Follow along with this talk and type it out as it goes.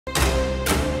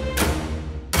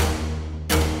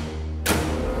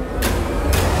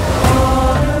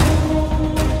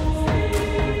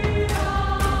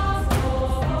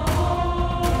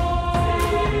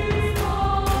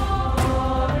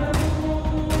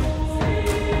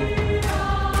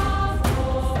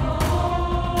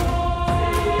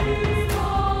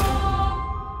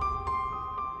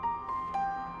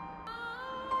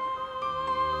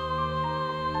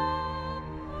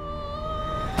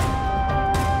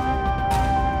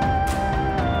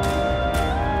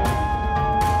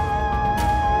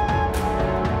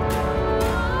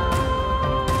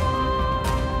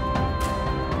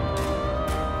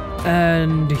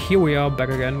here we are back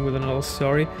again with another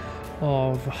story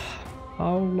of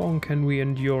how long can we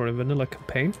endure a vanilla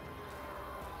campaign.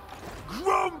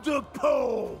 Grom the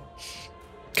PAUNCH!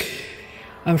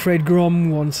 I'm afraid Grom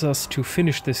wants us to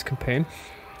finish this campaign.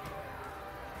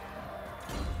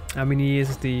 I mean, he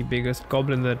is the biggest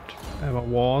goblin that ever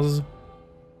was.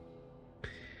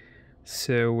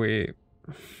 So we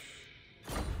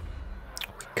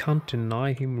can't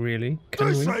deny him, really, can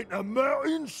we? This ain't the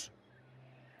mountains!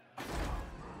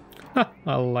 Ha,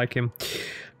 I like him.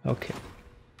 Okay.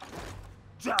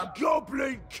 The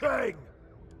Goblin King!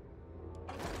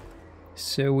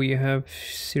 So we have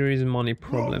serious money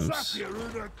problems.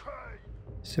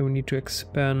 So we need to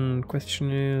expand.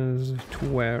 Question is to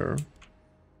where?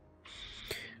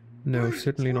 No,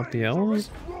 certainly not the elves.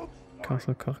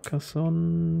 Castle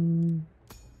Carcassonne.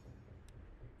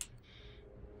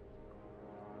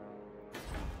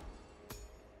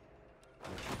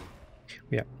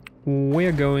 Yeah,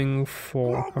 we're going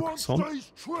for Carcassonne.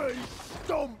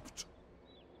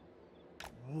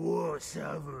 What's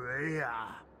over here?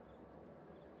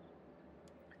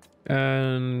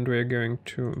 And we're going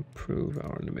to improve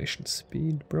our animation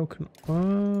speed. Broken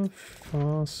off.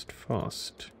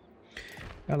 Fast.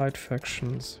 Allied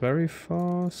factions very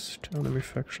fast. Enemy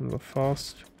factions are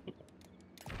fast.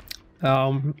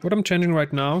 What I'm changing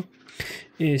right now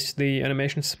is the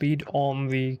animation speed on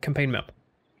the campaign map.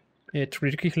 It's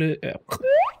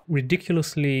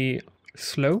ridiculously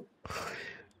slow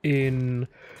in,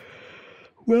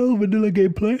 well, vanilla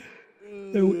gameplay.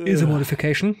 There is a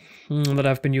modification that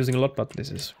I've been using a lot, but this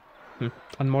is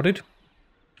unmodded,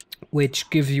 which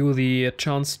gives you the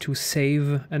chance to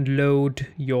save and load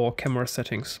your camera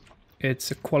settings. It's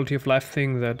a quality of life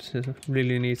thing that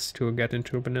really needs to get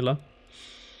into vanilla.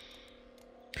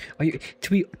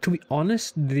 To be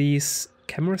honest, these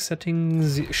camera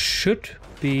settings should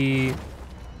be,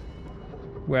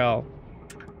 well,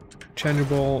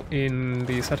 changeable in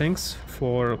the settings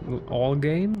for all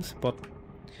games, but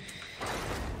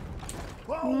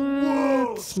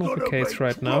that's not the case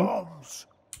right now.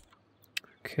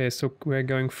 Okay, so we're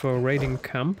going for a raiding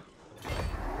camp.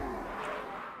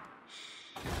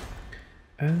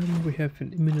 And we have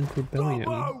an imminent rebellion.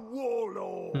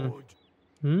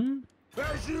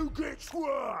 As you get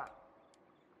sworn,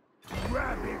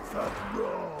 grab it from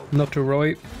Grom. Not to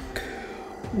Roy.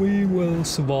 We will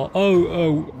survive.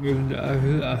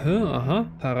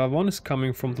 Paravon is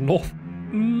coming from the north.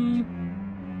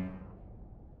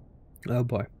 Oh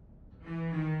boy.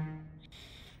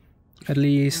 At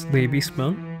least the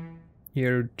beastman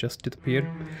here just disappeared.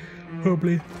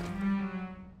 Probably.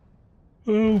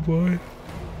 Oh boy.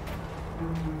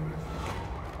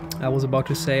 I was about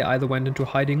to say either went into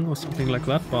hiding or something like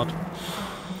that, but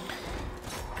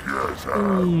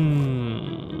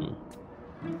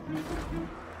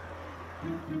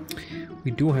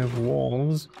we do have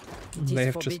walls. They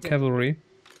have just cavalry.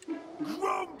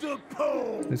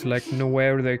 There's like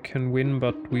nowhere they can win,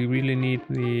 but we really need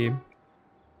the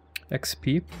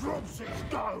XP.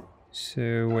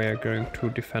 So we're going to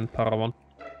defend Paravon.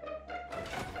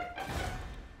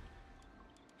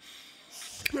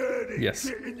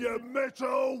 Yes.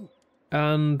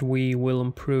 And we will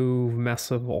improve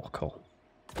massive Orcal.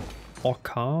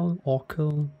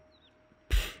 Orcal?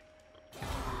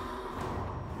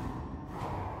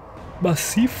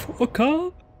 Massive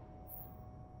Orcal?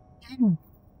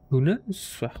 Who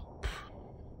knows?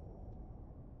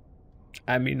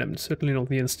 I mean, I'm certainly not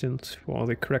the instant for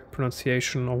the correct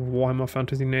pronunciation of Warhammer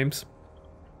Fantasy names.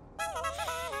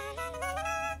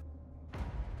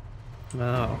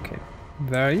 Ah, okay.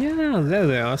 There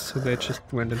they are, so they just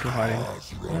went into hiding,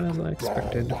 as I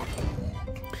expected.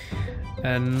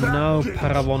 And now,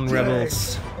 Paravon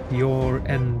rebels, your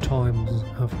end times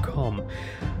have come.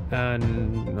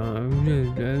 And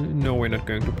no, we're not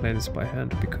going to play this by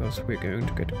hand, because we're going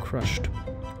to get crushed.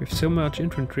 We have so much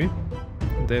infantry,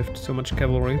 they have so much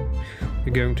cavalry,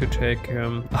 we're going to take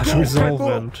utter resolve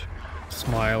and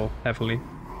smile heavily.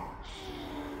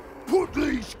 Put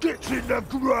these sticks in the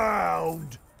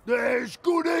ground! There's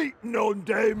good eating on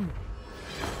them!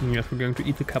 Yes, we're going to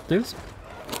eat the captives.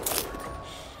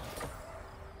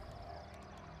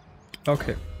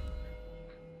 Okay.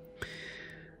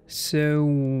 So,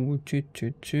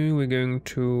 we're going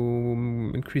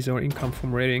to increase our income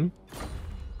from raiding.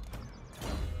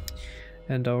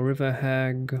 And our river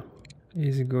hag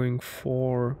is going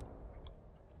for...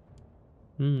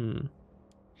 Doom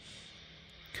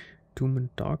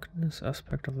and Darkness,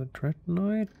 aspect of the Dread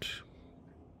Knight.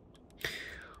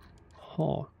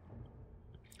 Huh.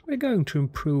 We're going to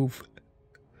improve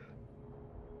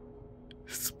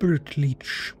Spirit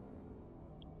Leech.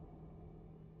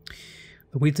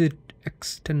 The wizard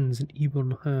extends an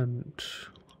even hand.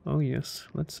 Oh yes,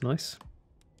 that's nice.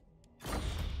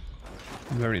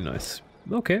 Very nice.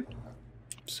 Okay,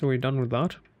 so we're done with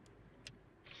that.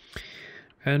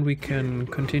 And we can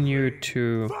continue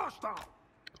to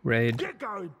raid Get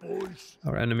going, boys.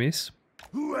 our enemies.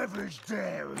 Whoever's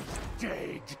there is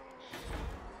dead.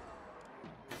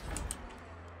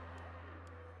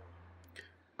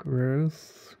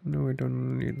 Growth. No, we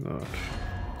don't need that.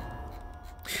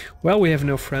 Well, we have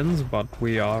no friends, but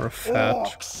we are a fat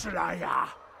Orc Slayer.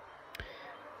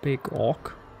 big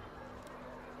orc.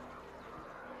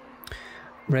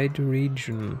 Raid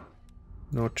region.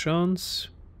 No chance.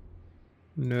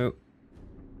 No.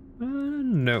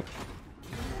 No.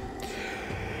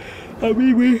 I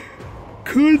mean, we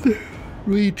could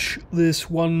reach this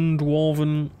one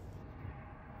dwarven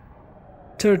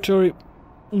territory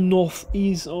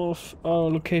northeast of our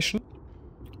location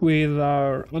with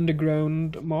our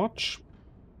underground march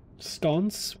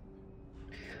stance,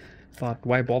 but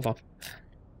why bother?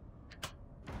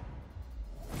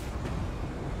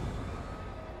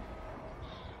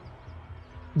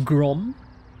 Grom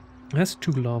has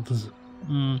two loves,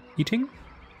 eating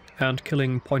and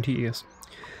killing pointy ears.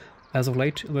 As of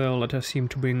late, the latter seem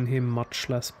to bring him much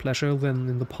less pleasure than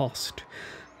in the past.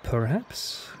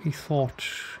 Perhaps he thought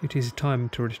it is time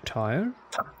to retire?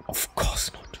 Of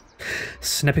course not.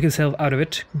 Snapping himself out of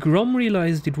it, Grom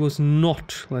realized it was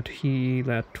not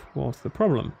that was the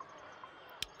problem.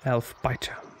 Elf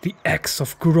Biter, the axe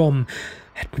of Grom,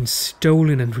 had been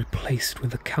stolen and replaced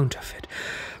with a counterfeit.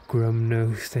 Grom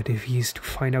knows that if he is to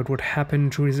find out what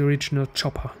happened to his original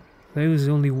chopper, there is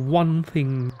only one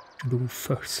thing to do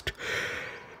first.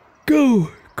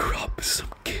 Go grab some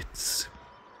kids.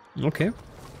 Okay.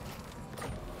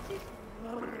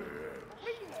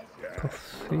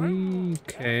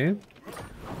 Okay.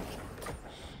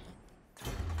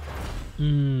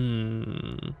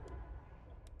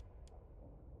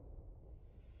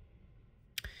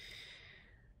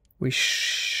 We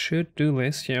should do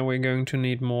this. Yeah, we're going to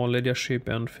need more leadership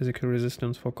and physical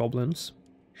resistance for goblins.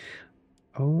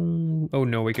 Oh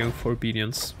no, we're going for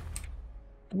obedience.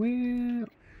 We're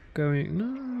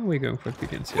going for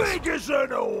obedience, yes. Big as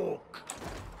an orc.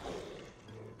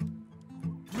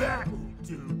 That'll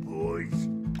do, boys.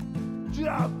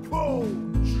 The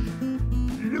PAUNCH.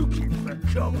 Looking for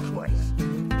conquest.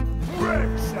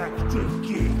 Ransack the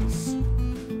kids.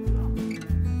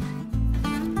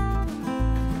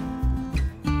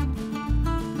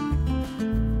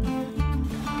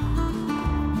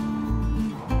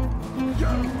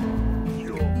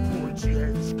 Your pointy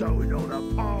head's going on a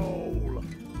pole.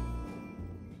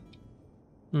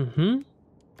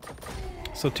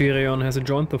 So Tyrion has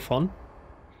joined the fun.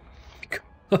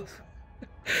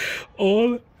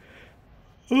 all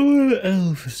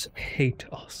elves hate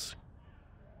us.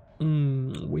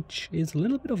 Which is a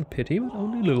little bit of a pity, but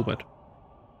only a little bit.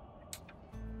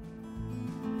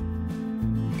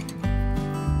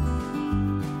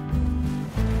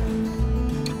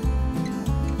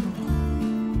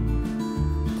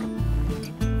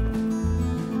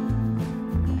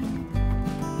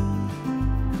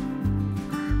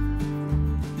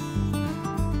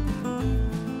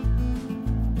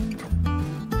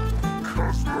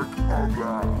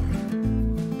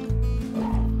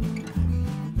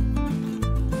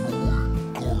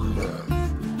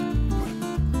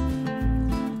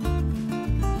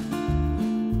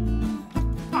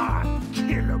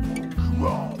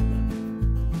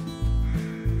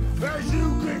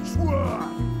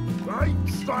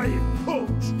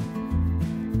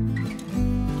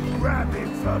 Grab it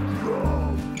for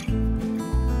Grom.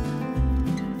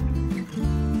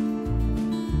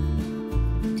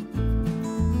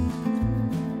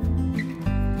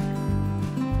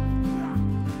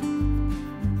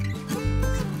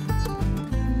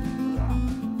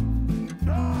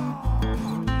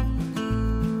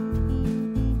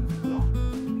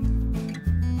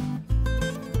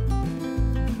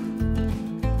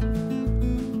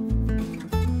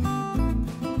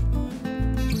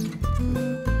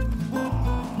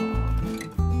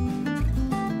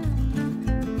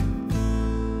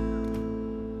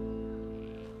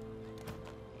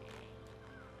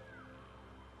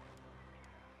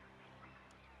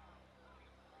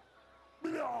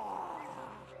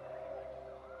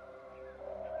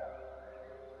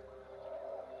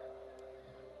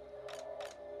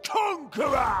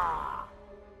 Conqueror!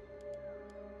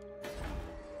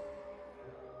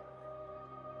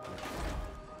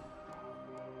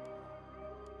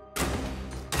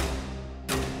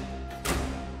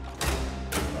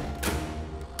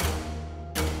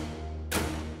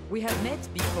 We have met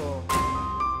before.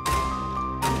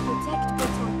 Protect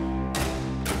bottom.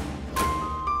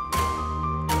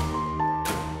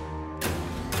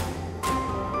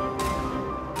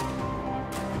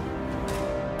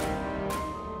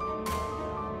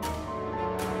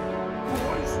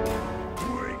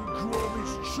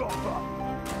 chopper.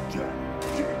 Get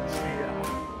here.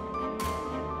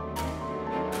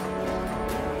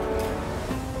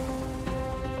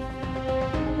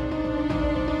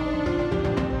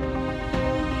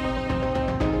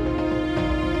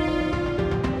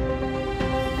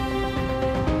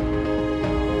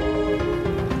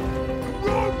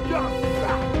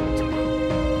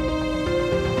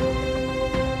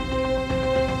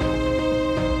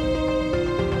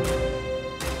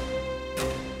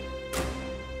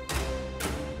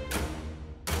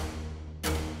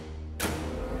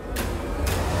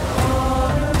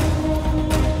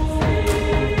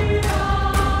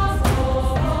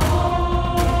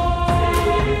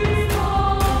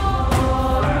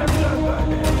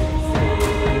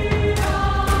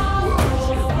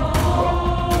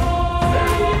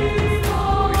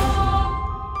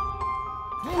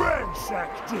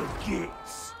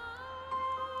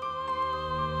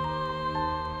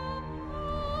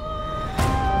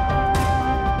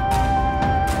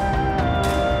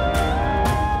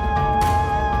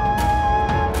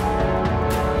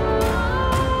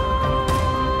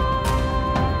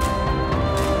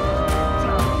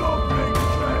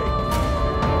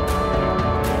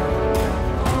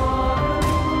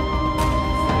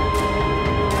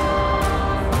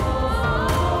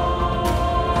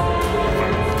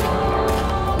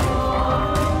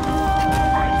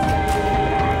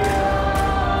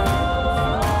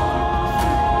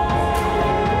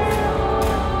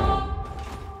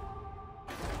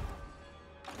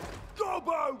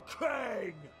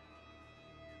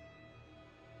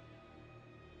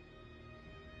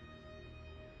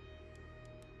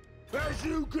 As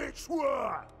you get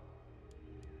swore,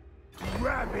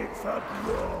 grab it for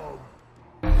Grom.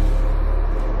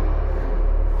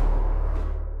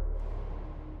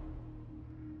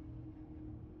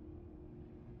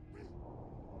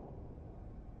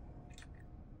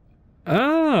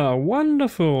 Ah,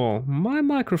 wonderful! My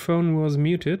microphone was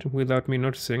muted without me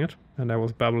noticing it, and I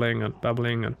was babbling and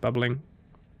babbling and babbling.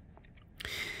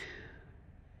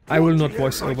 I will not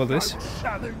voice over this.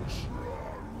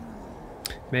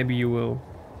 Maybe you will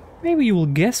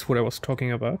guess what I was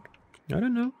talking about. I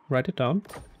don't know. Write it down.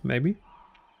 Maybe.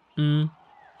 Grom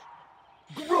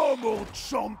will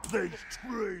chomp these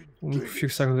trees. A few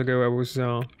seconds ago I was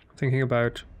thinking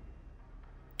about...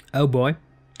 Oh boy.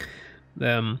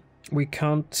 We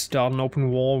can't start an open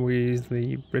war with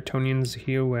the Bretonnians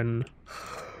here when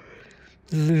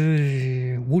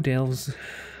the Wood Elves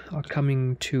are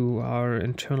coming to our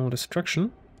internal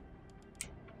destruction.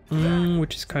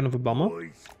 Which is kind of a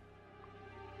bummer.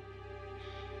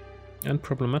 And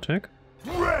problematic.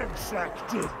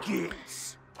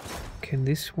 Can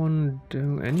this one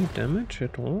do any damage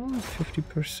at all?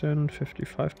 50%,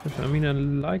 55%. I mean, I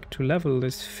like to level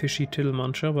this fishy Till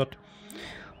Muncher, but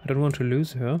I don't want to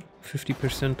lose her.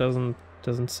 50%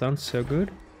 doesn't sound so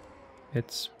good.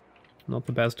 It's not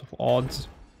the best of odds.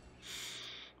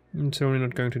 I'm certainly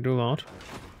not going to do that.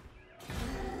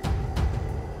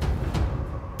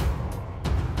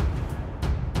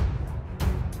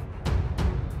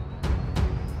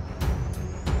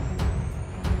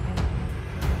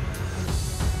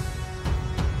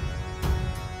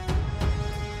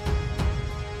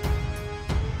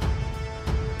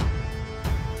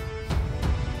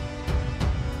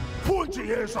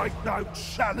 Here's like no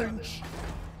challenge.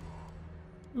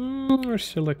 We're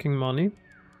still lacking money.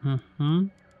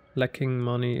 Lacking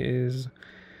money is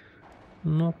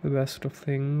not the best of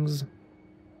things.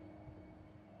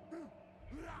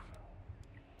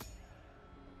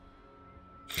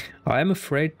 I am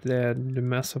afraid that the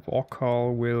massive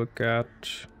Orcal will get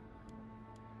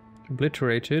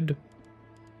obliterated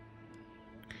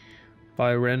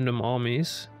by random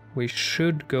armies. We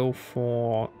should go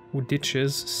for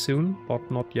ditches soon,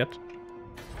 but not yet.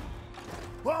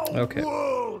 Okay.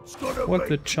 What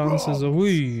the chances of...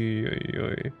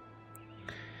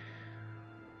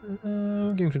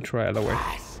 I'm going to try other way.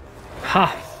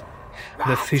 Ha!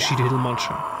 The fishy little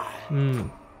muncher.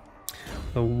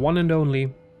 The one and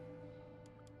only.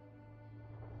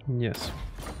 Yes.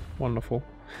 Wonderful.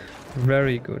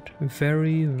 Very good.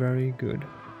 Very, very good.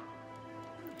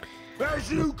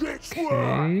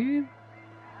 Okay.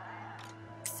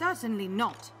 Certainly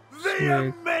not.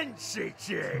 The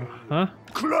immensity!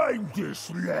 Claim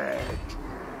this land!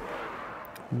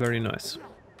 Very nice.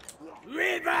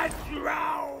 River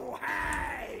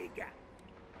Hag!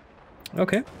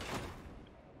 Okay.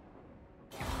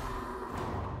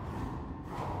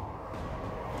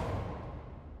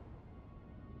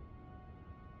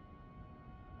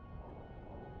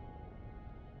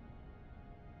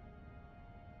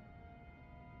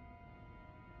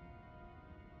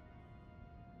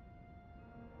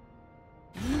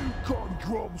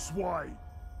 Grom's way.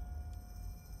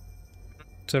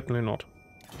 Certainly not.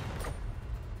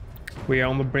 We are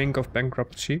on the brink of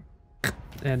bankruptcy,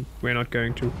 and we're not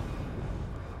going to,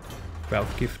 well,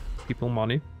 give people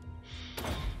money.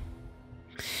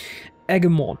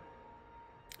 Agamon.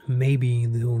 Maybe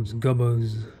those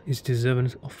gobbos is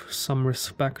deserving of some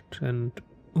respect and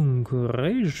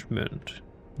encouragement.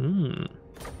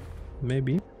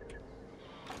 Maybe.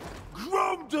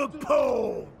 Grom the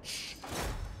PAUNCH!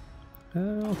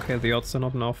 Okay, the odds are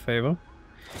not in our favor.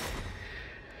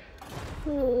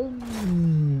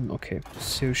 Okay,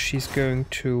 so she's going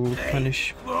to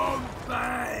punish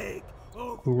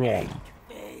Grom.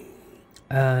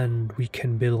 And we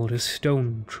can build a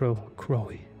stone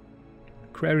quarry.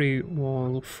 Quarry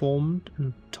was formed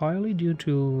entirely due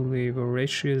to the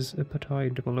voracious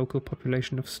appetite of a local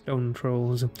population of stone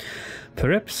trolls.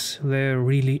 Perhaps there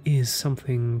really is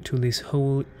something to this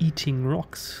whole eating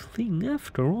rocks thing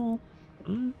after all.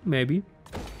 Maybe.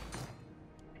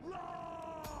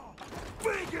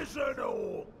 Big as an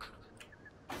orc!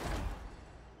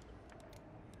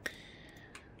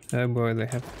 Oh boy, they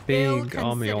have a big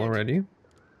army already.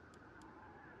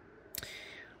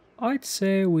 I'd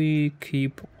say we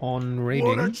keep on raiding.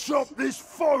 Wanna chop this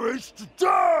forest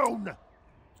down?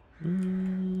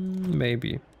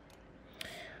 Maybe.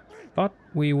 But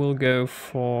we will go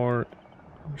for...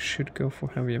 We should go for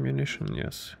heavy ammunition,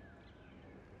 yes.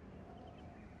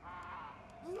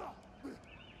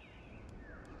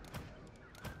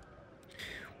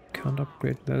 Can't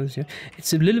upgrade those yet.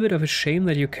 It's a little bit of a shame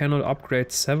that you cannot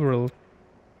upgrade several...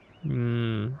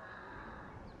 well,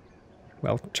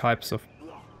 types of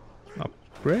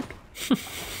upgrade.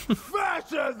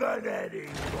 Fatter than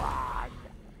anyone!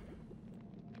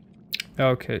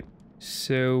 Okay,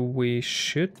 so we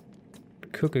should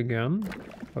cook again,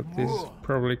 but this is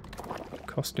probably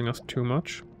costing us too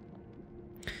much.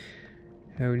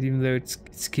 Even though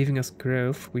it's giving us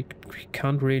growth, we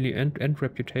can't really end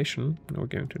reputation. We're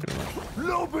going to do that.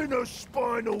 Lobbing a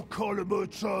spinal column or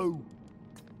two!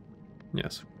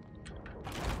 Yes.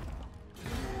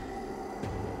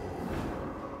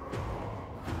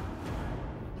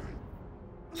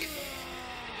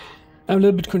 I'm a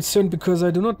little bit concerned because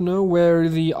I do not know where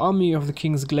the army of the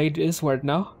King's Glade is right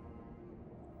now.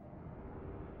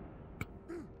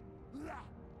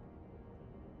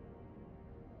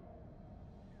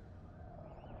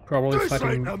 Probably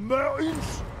fighting the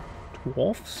mountains.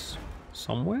 dwarfs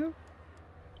somewhere.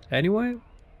 Anyway,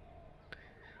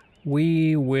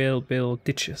 we will build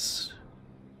ditches.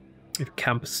 If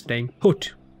camp is staying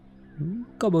put,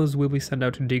 gobbos will be sent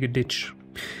out to dig a ditch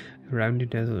around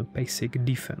it as a basic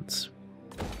defense,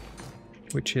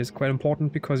 which is quite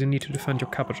important because you need to defend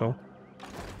your capital.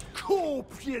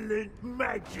 Corpulent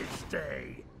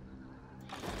majesty,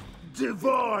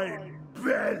 divine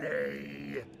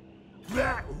belly.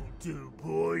 That'll do,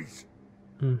 boys.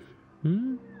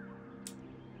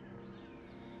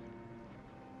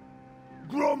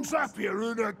 Grom's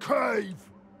happier in a cave.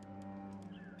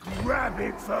 Grab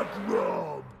it for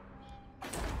Grom.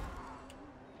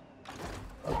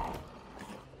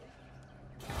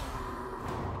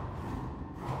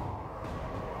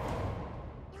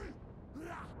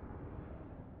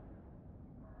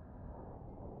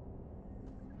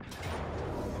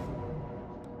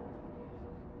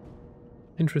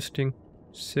 Interesting.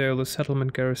 So the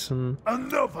settlement garrison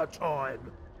Another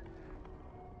time.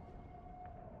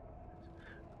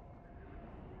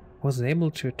 was able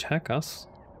to attack us,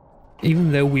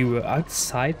 even though we were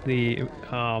outside the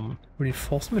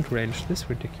reinforcement range. This is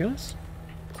ridiculous.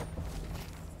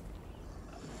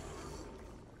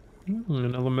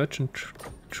 Another merchant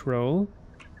troll.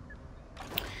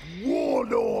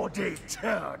 Warlord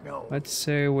eternal. Let's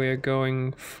say we're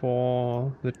going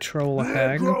for the troll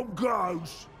hag. Grom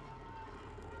goes.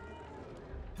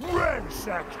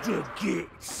 Ransack the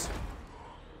gates.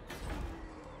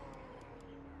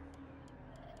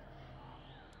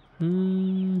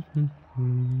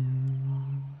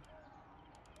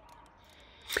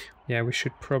 Yeah, we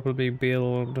should probably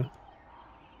build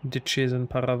ditches in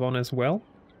Paravon as well.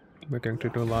 We're going to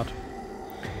do that.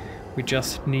 We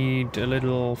just need a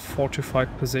little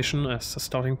fortified position as a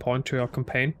starting point to our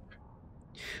campaign.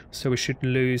 So we should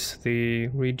lose the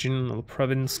region or the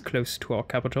province close to our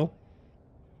capital.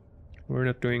 We're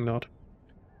not doing that.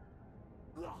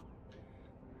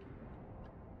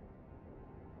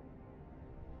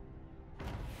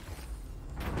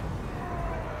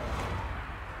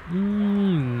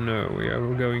 No, we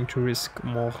are going to risk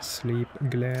more sleep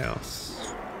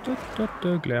glares.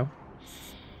 Glare.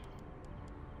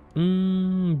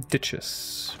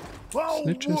 Ditches.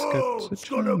 Snitches get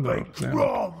Gonna no, be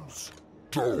Grom's.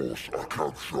 Doors, I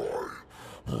can't say.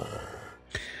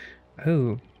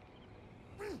 Oh.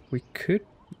 We could,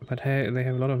 but hey, they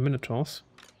have a lot of minotaurs.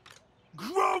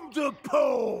 Grom the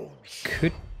PAUNCH!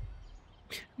 Could...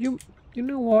 You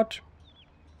know what?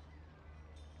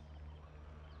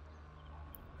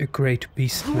 A great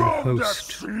beastly Grom the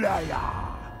host Slayer!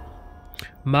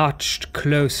 marched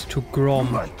close to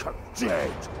Grom Make 'em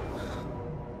dead!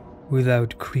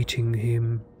 without greeting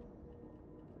him.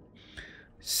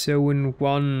 So in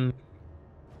one...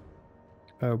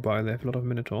 Oh boy, they have a lot of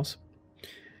minotaurs.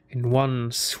 In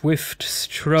one swift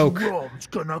stroke, Grom's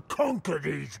gonna conquer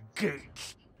these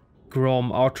geeks!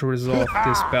 Grom auto-resolved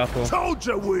this battle, Told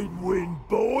you we'd win,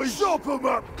 boys! Chop 'em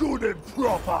up good and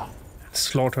proper!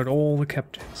 slaughtered all the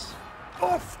captives.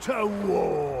 Off to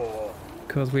war!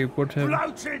 Because we would have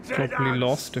probably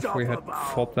lost if we had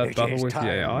fought that battle with the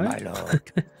AI. My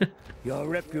lord. Your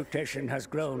reputation has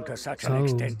grown to such an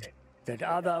extent that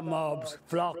other mobs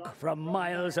flock from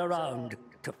miles around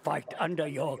to fight under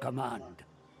your command.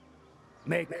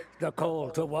 Make the call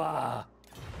to war.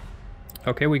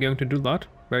 Okay, we're going to do that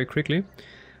very quickly,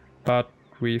 but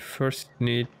we first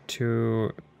need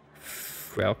to,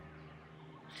 well,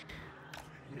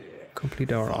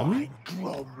 complete our army.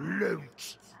 Grom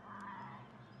loot!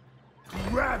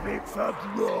 Grab it for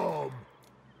Grom!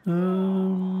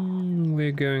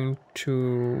 We're going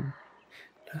to...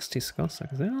 Nasty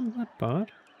Skullsack, they aren't that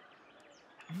bad.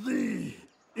 The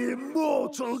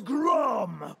immortal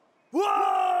Grom!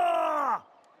 Wah!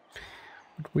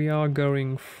 But we are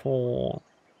going for...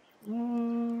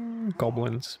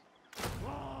 goblins.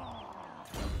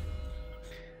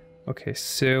 Okay,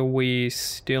 so we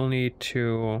still need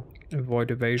to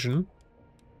avoid evasion.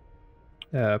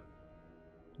 Yeah.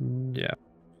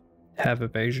 Have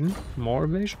evasion. More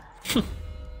evasion.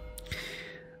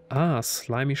 Ah,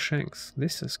 slimy shanks.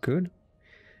 This is good.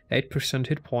 8%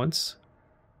 hit points.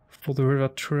 For the river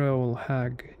troll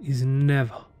hag is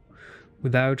never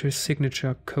without her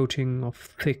signature coating of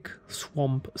thick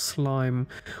swamp slime,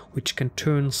 which can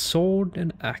turn sword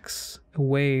and axe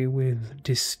away with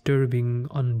disturbing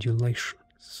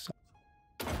undulations.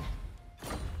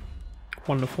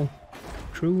 Wonderful.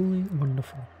 Truly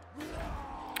wonderful.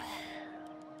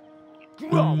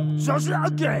 Grom, does it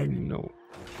again! No.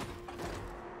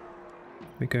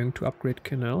 We're going to upgrade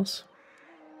canals.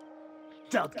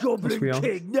 The Goblin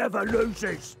King never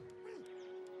loses!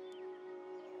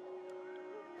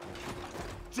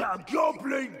 The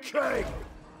Goblin King!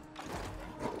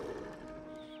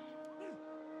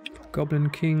 Goblin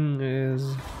King is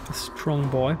a strong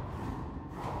boy.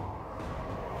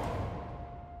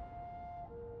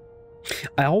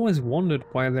 I always wondered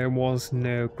why there was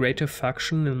no greater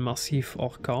faction in Massive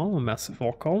Orcal, or Massive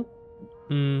Orcal.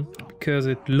 Because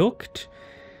it looked,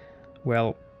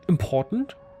 well,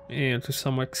 important. And to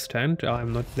some extent,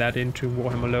 I'm not that into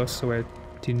Warhammer Low, so I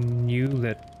didn't knew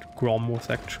that Grom was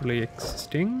actually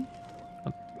existing.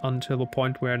 Until the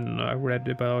point when I read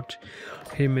about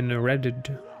him in a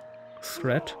Reddit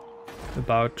thread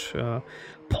about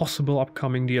possible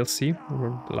upcoming DLC,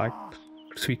 like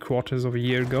 3/4 of a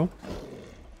year ago.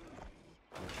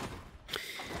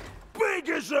 Big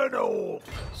as an orc!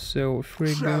 So if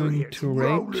we're going to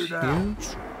raid here,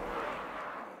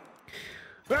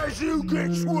 as you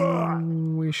get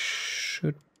sworn, we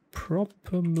should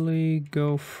probably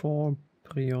go for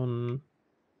Brion.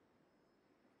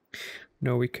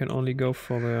 No, we can only go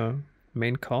for the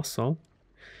main castle.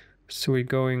 So we're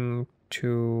going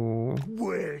to...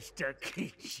 Where's the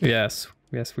kitchen? Yes,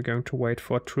 we're going to wait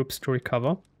for troops to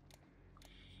recover.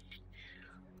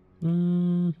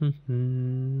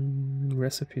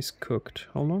 Recipes cooked.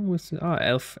 How long was it?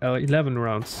 11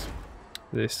 rounds.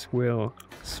 This will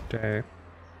stay.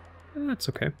 That's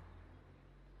okay.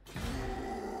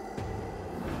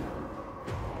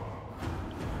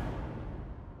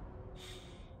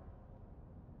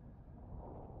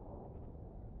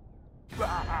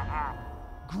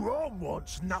 Grom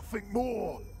wants nothing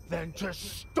more than to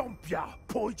stomp ya,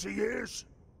 pointy ears.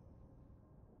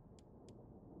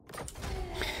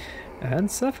 And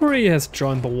Safari has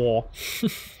joined the war.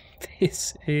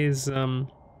 This is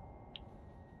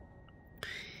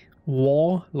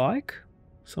war-like,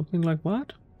 something like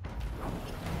that.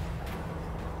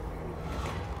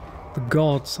 The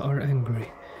gods are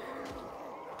angry.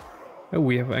 Oh,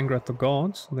 we have anger at the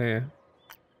gods. They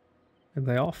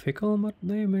are fickle, but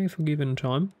they may forgive in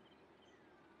time.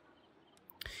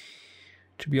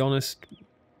 To be honest,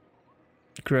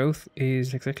 growth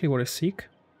is exactly what I seek.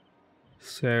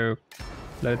 So,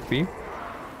 let it be.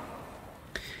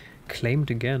 Claimed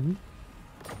again.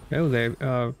 Oh, they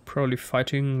are probably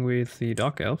fighting with the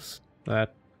Dark Elves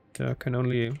that can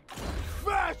only...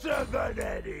 Fatter than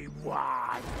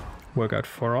anyone! work out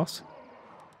for us.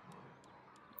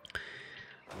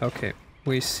 Okay,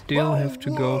 we still have to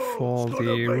go for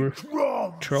the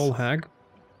troll hag.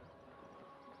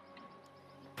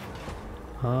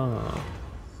 Ah.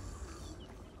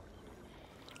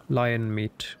 Lion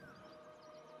meat.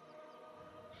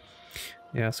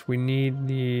 Yes, we need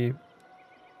the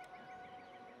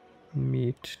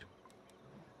meat.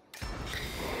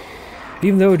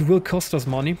 Even though it will cost us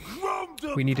money,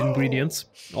 we need ingredients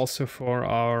also for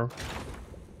our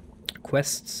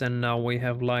quests, and now we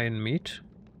have lion meat,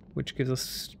 which gives us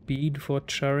speed for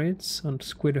chariots and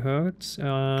squid herds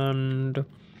and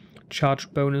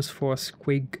charge bonus for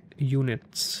squig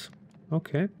units.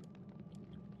 Okay.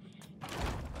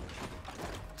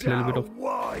 It's a little bit of...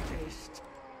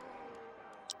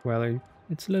 Well,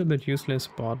 it's a little bit useless,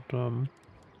 but I'm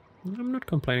not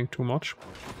complaining too much.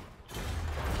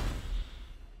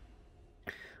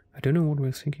 I don't know what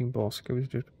we're thinking, boss.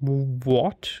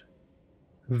 What?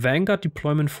 Vanguard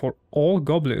deployment for all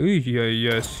goblins. Oh, yeah,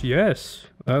 yes, yes.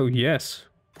 Oh, yes.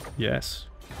 Yes.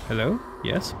 Hello?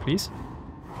 Yes, please.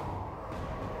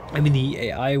 I mean, the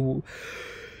AI will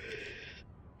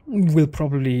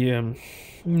probably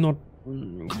not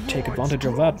take advantage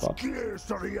of that, but...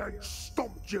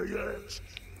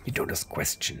 You don't ask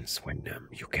questions when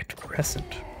you get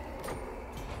present.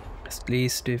 At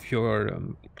least if you're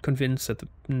convinced that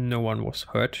no one was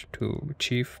hurt to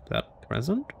achieve that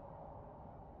present.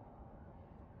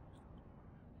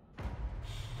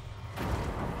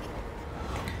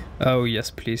 Oh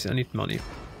yes, please, I need money.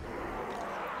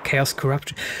 Chaos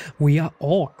corruption. We are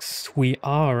orcs. We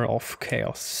are of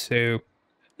chaos, so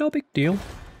no big deal.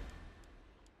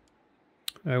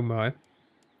 Oh my.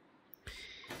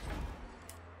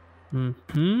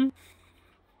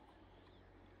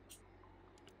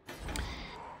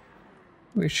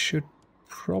 We should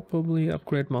probably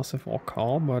upgrade Massive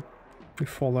Orcal, but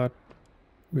before that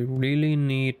we really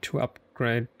need to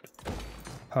upgrade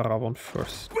Paravon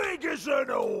first. Big as an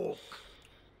orc.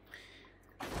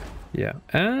 Yeah,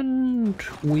 and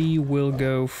we will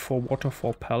go for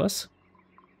Waterfall Palace.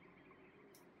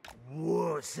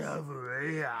 What's over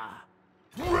here?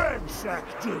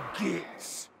 Ransack the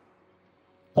gits.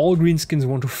 All greenskins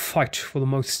want to fight for the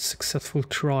most successful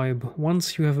tribe.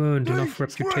 Once you have earned enough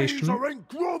reputation, are in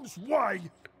Grom's way.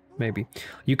 maybe,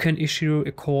 you can issue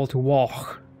a call to war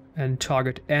and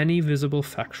target any visible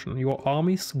faction. Your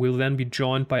armies will then be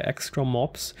joined by extra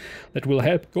mobs that will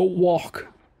help go walk.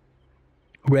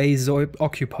 Raise or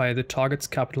occupy the target's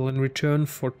capital in return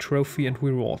for trophy and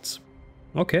rewards.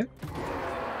 Okay.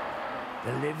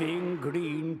 The living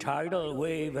green tidal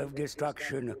wave of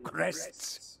destruction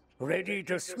crests, ready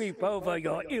to sweep over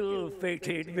your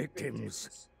ill-fated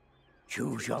victims.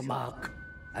 Choose your mark,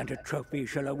 and a trophy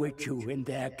shall await you in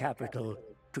their capital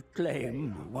to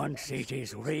claim once it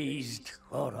is razed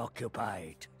or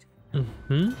occupied.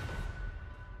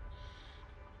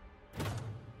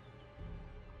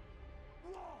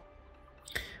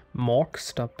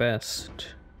 Morks are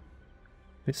best.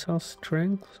 Missile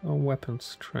strength or weapon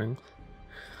strength?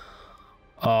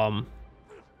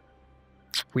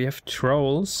 We have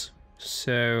trolls,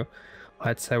 so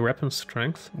I'd say weapon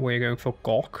strength. We're going for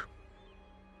Gawk.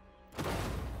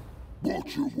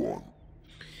 What you want?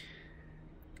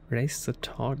 Raise the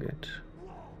target.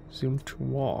 Zoom to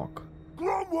walk.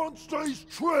 Grom wants these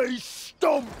trees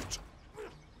stomped.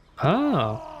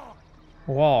 Ah!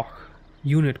 Walk.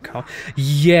 Unit count.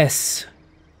 Yes!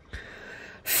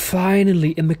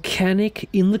 Finally, a mechanic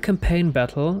in the campaign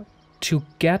battle to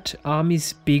get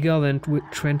armies bigger than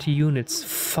 20 units.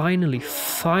 Finally,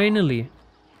 finally!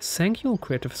 Thank you,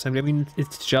 Creative Assembly. I mean,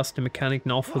 it's just a mechanic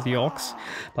now for the orcs,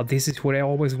 but this is what I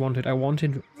always wanted. I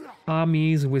wanted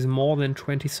armies with more than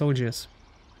 20 soldiers.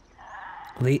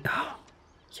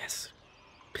 Yes.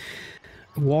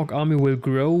 Warg army will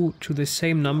grow to the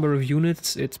same number of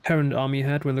units its parent army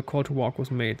had when the call to Warg was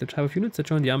made. The type of units that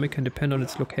join the army can depend on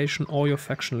its location or your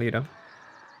faction leader.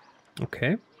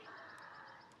 Okay.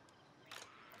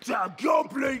 The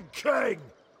Goblin King!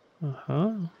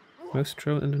 Most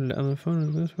travel into the other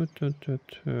phone.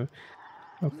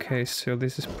 Okay, so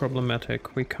this is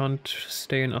problematic. We can't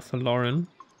stay in Eltharion.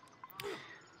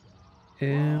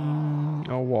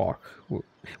 Or walk.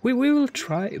 We will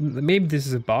try. Maybe this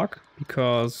is a bug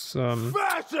because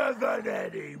Fatter than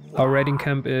anyone! our raiding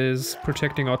camp is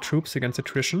protecting our troops against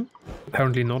attrition.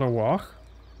 Apparently not a war.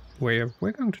 We're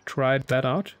going to try that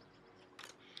out.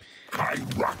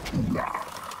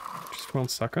 Just 1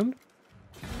 second.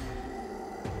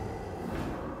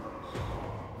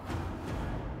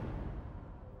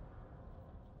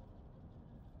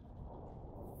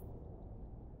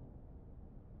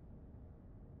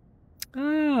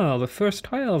 Ah, the first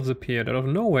High Elves appeared out of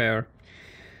nowhere.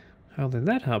 How did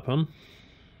that happen?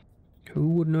 Who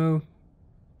would know?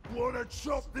 Wanna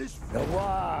chop this? The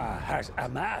war has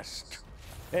amassed.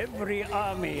 Every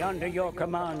army under your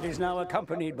command is now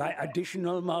accompanied by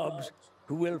additional mobs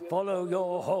who will follow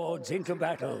your hordes into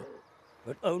battle,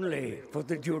 but only for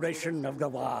the duration of the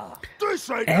war. This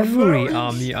ain't Every a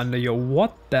army under your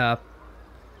what the?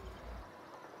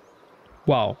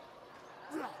 Wow.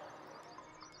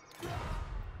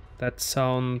 That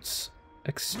sounds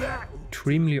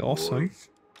extremely awesome.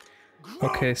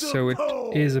 Okay, so it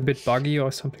is a bit buggy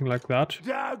or something like that.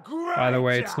 By the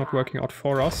way, it's not working out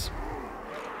for us.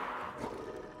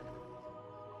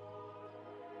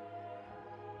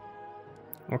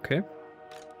 Okay.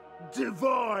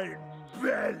 divine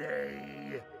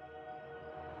belly.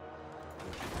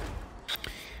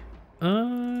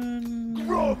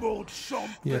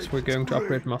 Yes, we're going to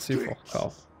upgrade Massive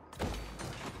Health.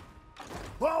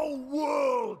 Whole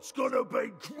world's gonna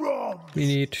be Grom. We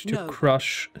need to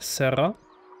crush Serra.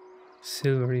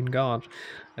 Silverine Guard.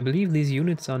 I believe these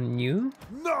units are new.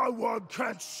 No one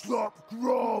can stop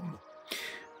Grom.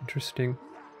 Interesting.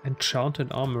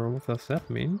 Enchanted armor, what does that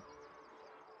mean?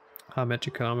 Ah,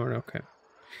 magical armor, okay.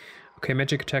 Okay,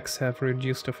 magic attacks have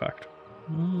reduced effect.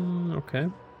 Okay.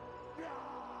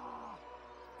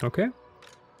 Okay.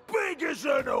 Big as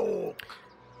an orc.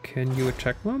 Can you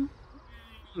attack them?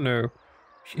 No.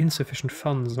 Insufficient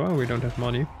funds. Well, we don't have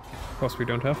money. Of course we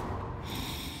don't have.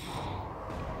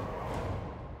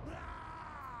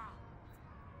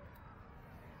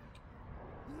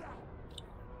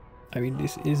 I mean,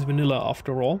 this is vanilla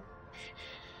after all.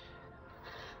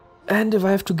 And if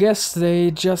I have to guess,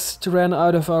 they just ran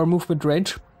out of our movement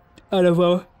range. Out of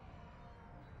our...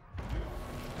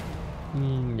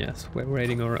 yes, we're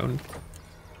raiding our own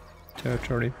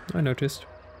territory. I noticed.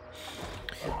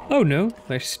 Oh no,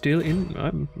 they're still in...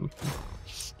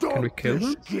 Can we kill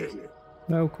them?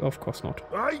 No, of course not.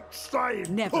 Ain't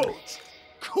staying Never. put.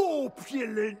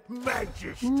 Corpulent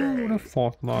majesty. I would have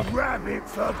thought not. Grab it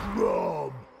for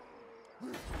Grom.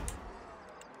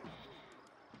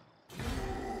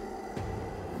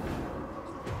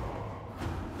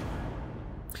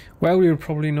 Well, we'll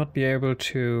probably not be able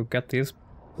to get these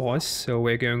boys, so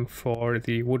we're going for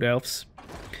the Wood Elves.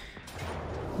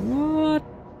 What?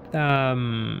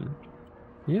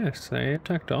 Yes, they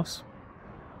attacked us.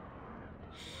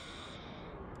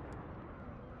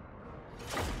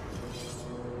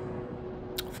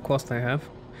 Of course they have.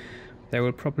 They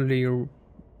will probably...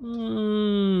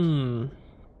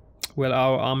 Well,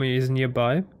 our army is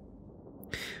nearby.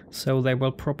 So they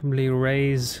will probably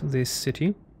raise this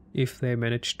city. If they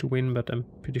manage to win, but I'm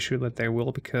pretty sure that they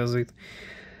will, because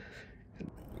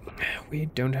we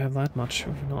don't have that much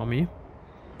of an army.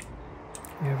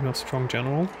 We have no strong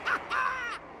general.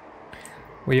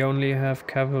 We only have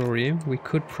cavalry. We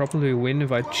could probably win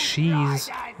if I cheese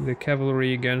the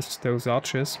cavalry against those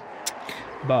archers.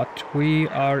 But we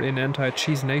are in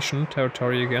anti-cheese nation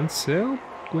territory again, so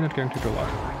we're not going to do that.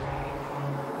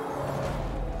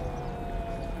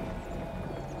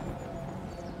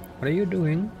 What are you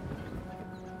doing?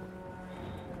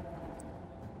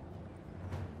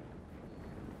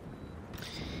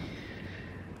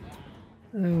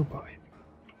 Oh boy.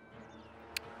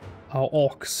 Our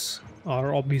orcs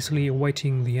are obviously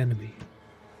awaiting the enemy.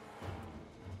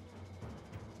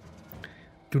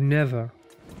 Do never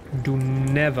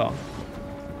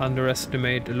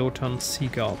underestimate Ulthuan sea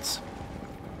guards.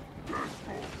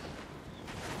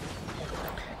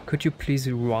 Could you please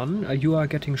run? You are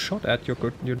getting shot at,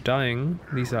 you're dying.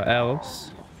 These are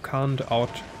elves. Can't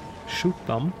outshoot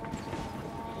them.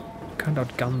 Can't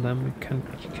outgun them. You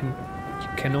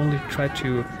can only try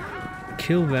to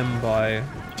kill them by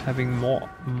having more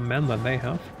men than they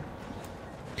have.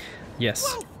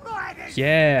 Yes.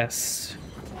 Yes!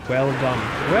 Well done.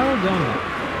 Well done!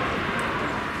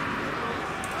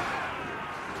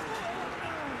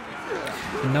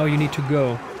 And now you need to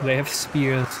go. They have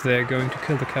spears. They're going to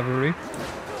kill the cavalry.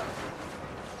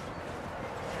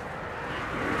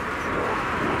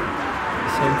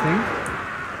 Same thing.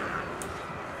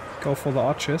 Go for the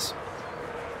archers.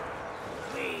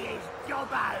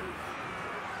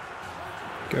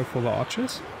 Go for the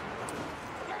archers.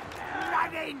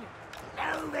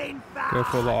 Go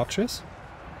for the archers.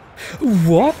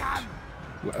 What?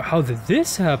 How did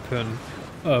this happen?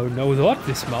 Oh no, what?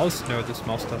 This mouse? No, this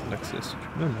mouse doesn't exist.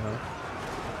 No.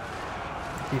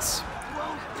 This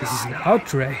is an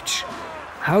outrage.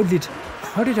 How did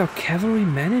our cavalry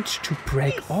manage to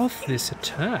break off this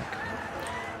attack?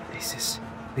 This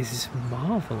is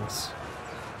marvelous.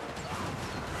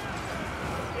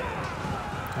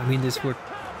 I mean, this would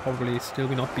probably still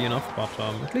will not be enough, but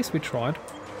at least we tried.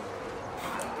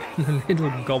 The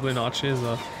little goblin archers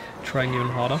are trying even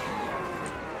harder.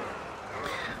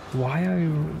 Why are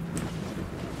you...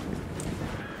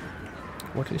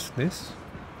 What is this?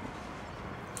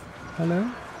 Hello?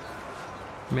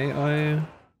 May I...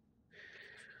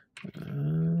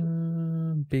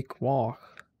 big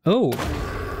walk. Oh!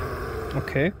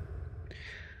 Okay.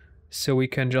 So we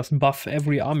can just buff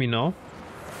every army now.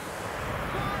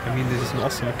 I mean, this is an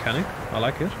awesome mechanic. I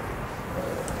like it.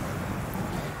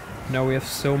 Now we have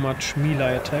so much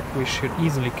melee attack, we should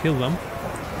easily kill them.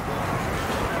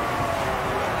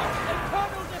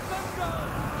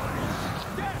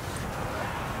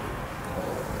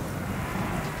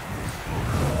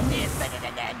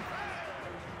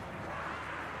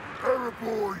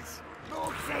 Boys!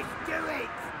 Nonsense, do it!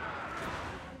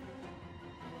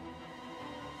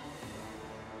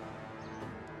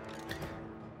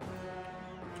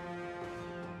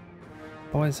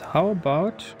 Boys, how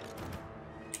about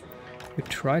we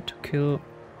try to kill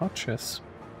archers?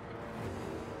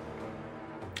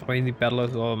 I mean, the battle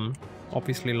is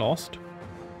obviously lost.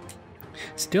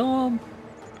 Still,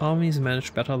 armies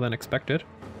managed better than expected.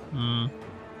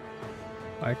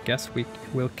 I guess we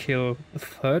will kill a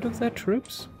third of their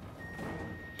troops.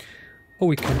 Or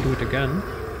we can do it again.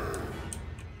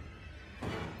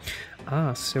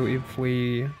 Ah, so if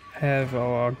we have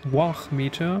our Warch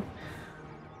meter...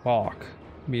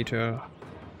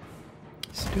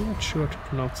 Still not sure to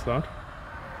pronounce that.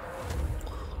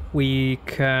 We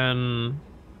can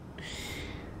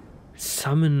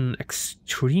summon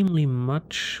extremely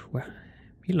much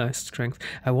melee strength.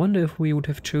 I wonder if we would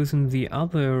have chosen the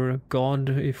other god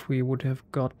if we would have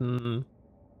gotten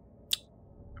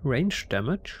range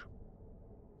damage.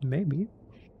 Maybe.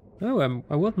 Oh,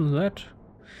 I wasn't that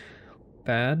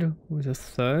bad with a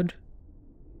third.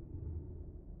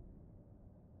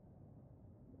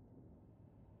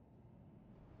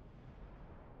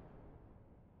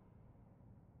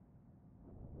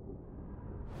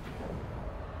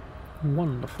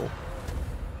 Wonderful.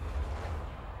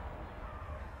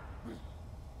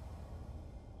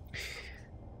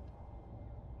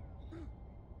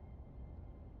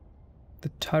 The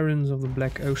Tyrants of the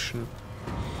Black Ocean.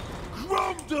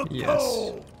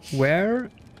 Yes. Where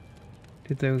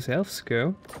did those elves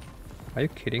go? Are you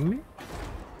kidding me?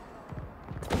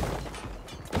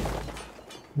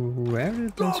 Where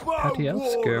did those petty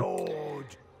elves go?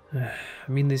 I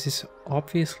mean, this is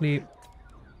obviously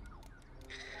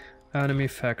enemy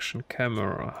faction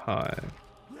camera high.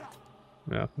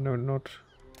 Yeah, no, not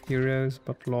heroes,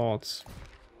 but lords.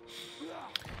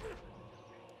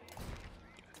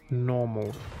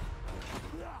 Normal.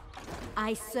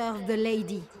 I serve the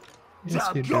lady. Yes,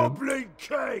 you do. Goblin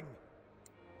King!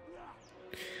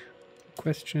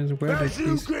 Question is, where did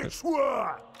these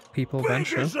people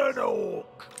venture? Big as an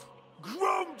orc!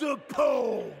 Grom the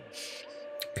PAUNCH!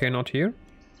 Okay, not here.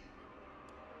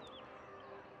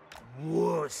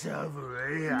 What's over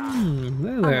here?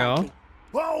 There they are.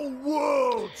 Whole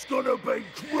world's gonna be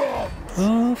Grom!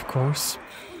 Oh, of course.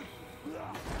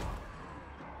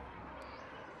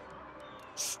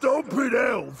 Stomping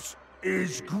elves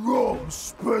is Grom's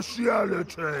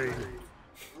speciality.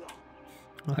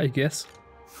 I guess.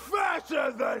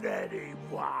 Fatter than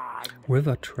anyone.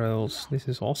 River trolls. This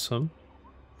is awesome.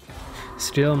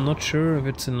 Still, I'm not sure if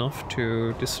it's enough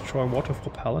to destroy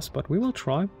Waterfall Palace, but we will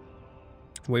try.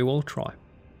 We will try.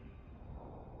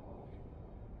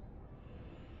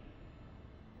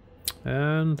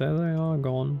 And there they are,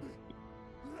 gone.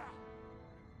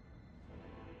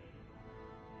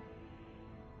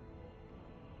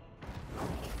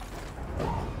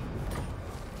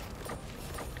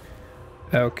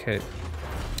 Okay,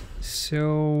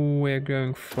 so we're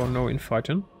going for no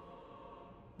infighting.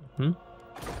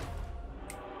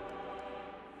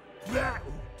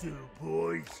 That'll do,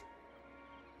 boys.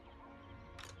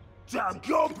 The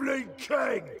Goblin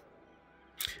King!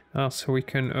 Ah, so we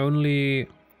can only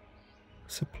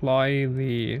supply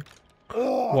the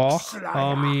Warch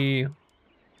army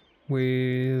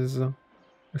with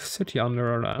a city under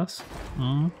our ass.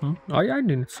 I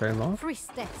didn't say that. Free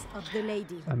steps of the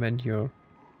lady. I meant your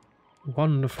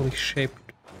wonderfully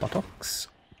shaped buttocks.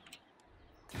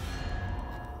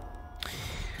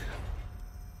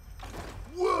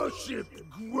 Worship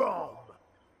Grom!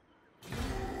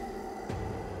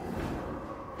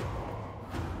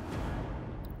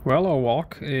 Well, our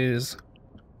walk is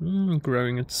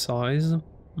growing its size.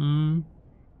 The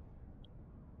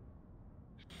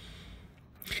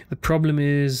problem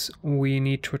is we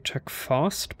need to attack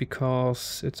fast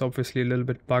because it's obviously a little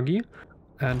bit buggy,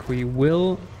 and we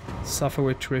will suffer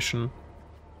attrition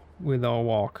with our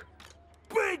walk.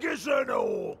 Big big as an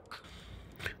orc.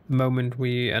 Moment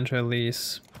we enter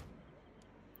these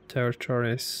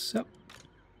territories. So,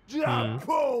 The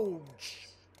PAUNCH.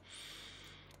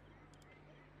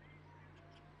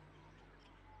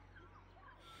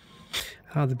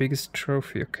 the biggest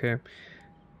trophy, okay.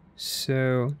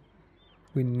 So,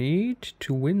 we need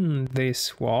to win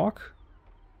this walk.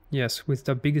 Yes, with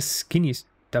the biggest skinniest,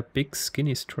 the big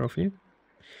skinniest trophy.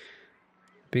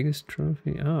 Biggest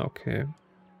trophy, okay.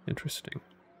 Interesting.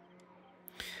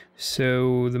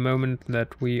 So, the moment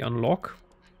that we unlock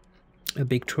a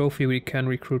big trophy, we can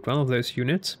recruit one of those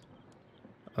units.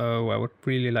 Oh, I would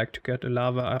really like to get a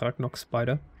lava arachnok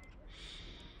spider.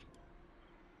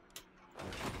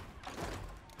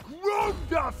 Grom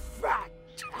the fat.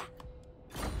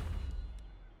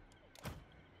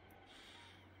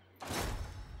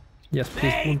 Yes,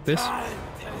 please want this.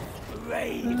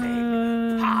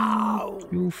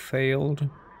 You failed.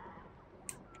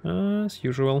 As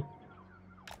usual.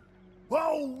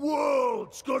 Whole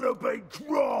world's gonna be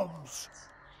Grom's.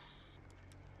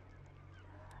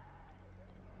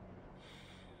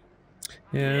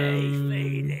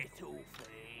 The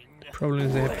problem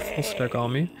is they have a full stack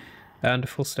army and a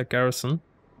full stack garrison,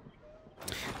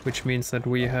 which means that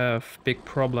we have big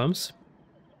problems.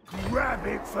 Grab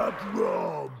it for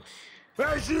Grom.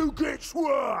 As you get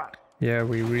work. Yeah,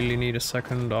 we really need a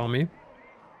second army.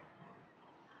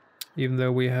 Even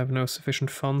though we have no sufficient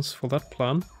funds for that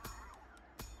plan.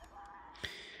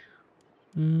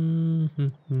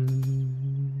 Enable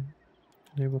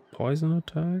poison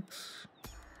attacks.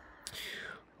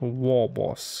 A war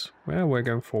boss. Well, we're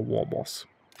going for a war boss.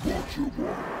 What you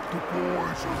want? The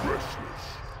boys are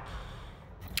restless.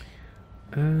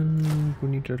 And we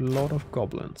need a lot of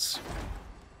goblins.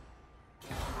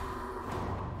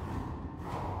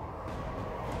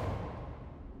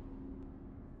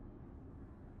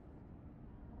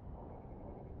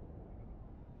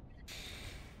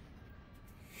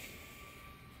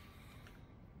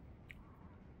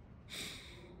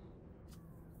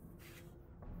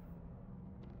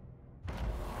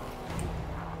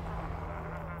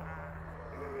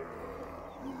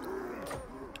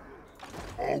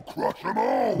 I'll crush them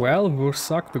all. Well,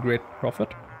 Wursak, the great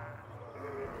prophet,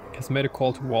 has made a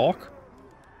call to walk.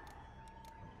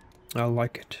 I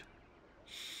like it.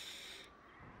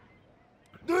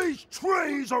 These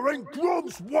trees are in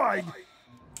Grom's way.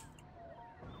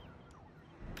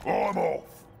 I'm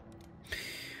off.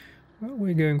 Well,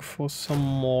 we're going for some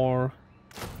more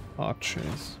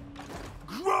archers.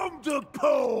 Grom the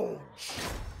PAUNCH.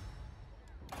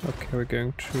 Okay, we're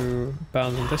going to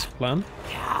abandon this plan.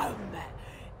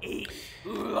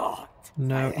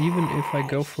 Now, even if I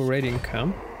go for raiding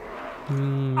camp...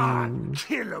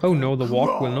 Oh no, the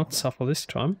walk will not suffer this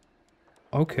time.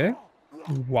 Okay.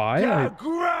 Why?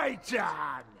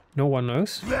 No one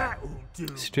knows.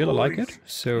 Still, I like it,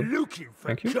 so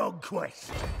thank you.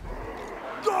 Conquest.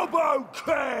 Gobbo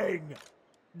King!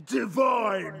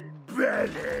 Divine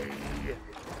Belly!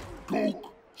 Gork,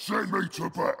 send me to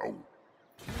battle.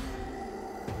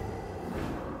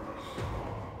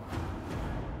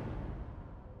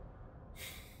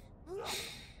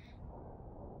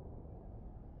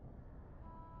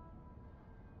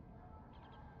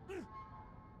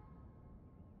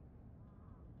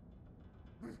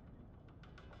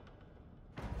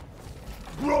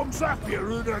 Grom's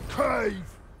happier in a cave.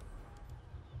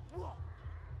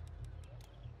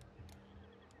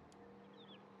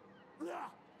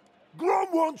 Grom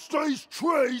wants these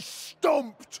trees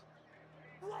stomped.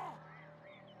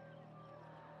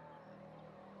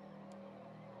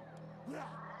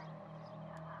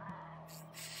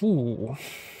 Ooh.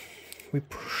 We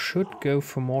should go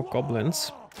for more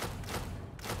goblins.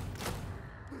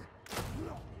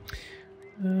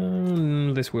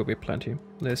 This will be plenty.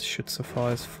 This should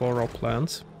suffice for our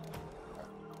plans.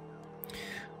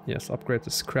 Yes, upgrade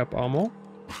the scrap armor.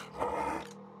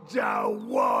 The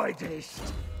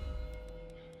widest.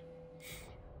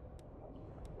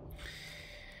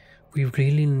 We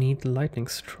really need lightning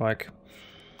strike.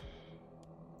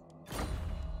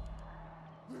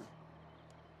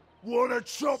 Wanna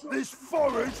chop this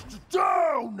forest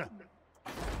down?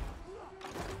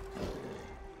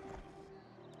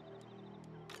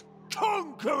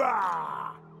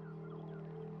 Conqueror!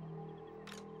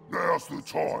 Now's the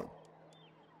time.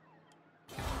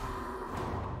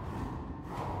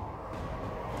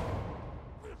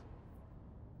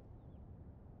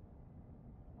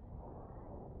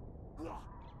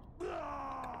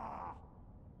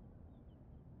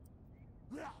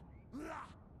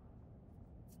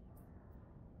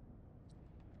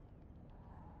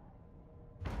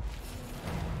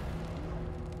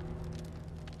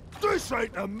 This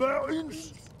ain't the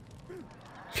mountains.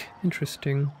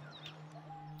 Interesting.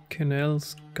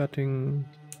 Canals getting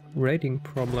raiding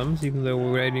problems, even though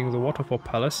we're raiding the Waterfall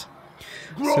Palace.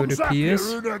 So it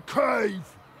appears in a cave.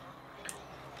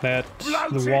 that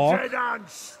the war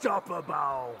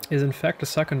is in fact a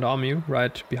second army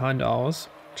right behind ours,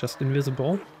 just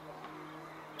invisible.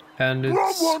 And Grom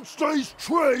it's wants these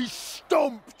trees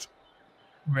stumped.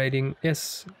 raiding,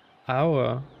 yes,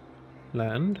 our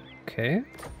land. Okay.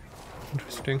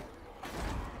 Interesting.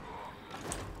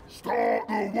 Start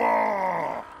the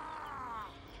war.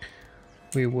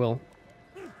 We will.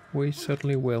 We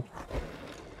certainly will.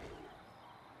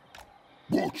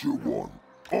 What you want?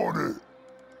 On it.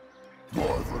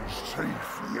 Wyvern's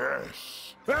teeth,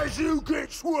 yes. As you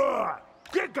get swear.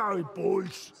 Get going,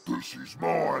 boys. This is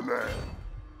my land.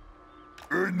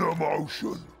 In the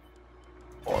motion.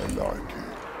 I like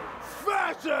it.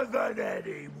 Fatter than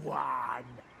anyone.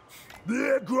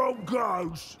 There Grom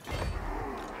goes.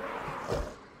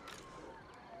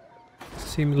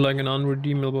 Seems like an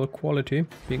unredeemable quality,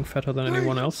 being fatter than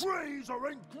anyone else. Trees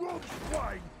are in Grom's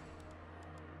way.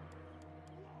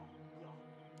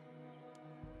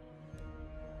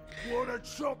 Wanna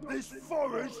chop this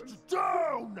forest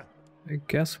down? I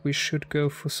guess we should go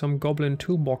for some goblin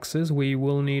toolboxes. We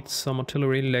will need some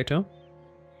artillery later,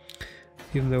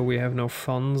 even though we have no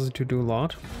funds to do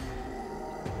that.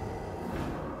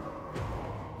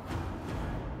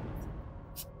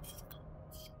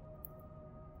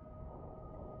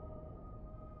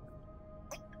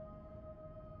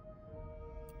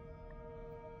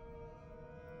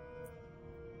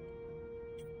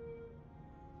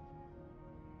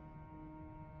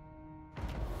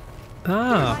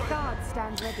 Ah! My guard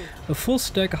stands ready. A full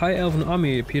stack high elven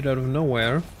army appeared out of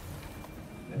nowhere,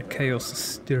 and chaos is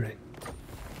stirring.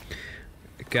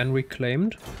 Again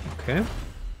reclaimed. Okay.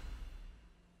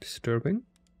 Disturbing.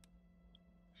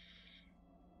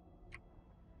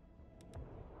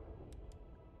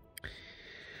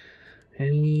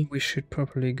 And we should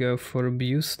probably go for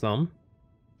abuse them.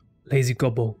 Lazy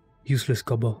gobbo. Useless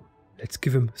gobbo. Let's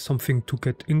give him something to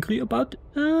get angry about.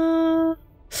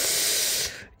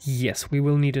 Yes, we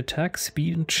will need attack,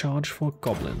 speed and charge for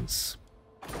goblins.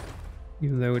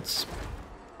 Even though it's...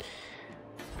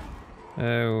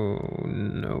 Oh,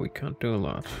 no, we can't do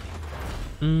that.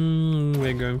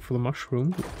 We're going for the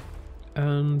mushroom.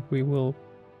 And we will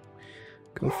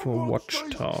go for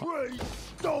watchtower.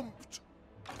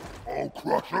 I'll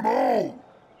crush them all!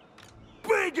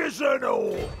 Big as an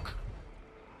orc!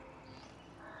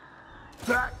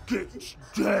 That gets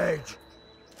dead!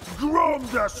 Grom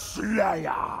the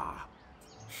Slayer!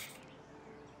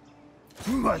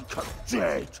 Make them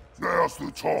dead! Now's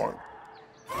the time!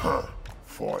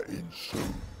 Fighting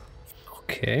soon.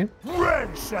 Okay.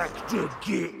 Ransack the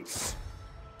gits!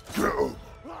 Get 'em!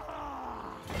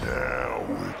 Now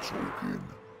we're talking.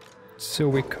 So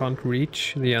we can't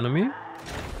reach the enemy.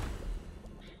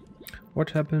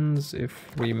 What happens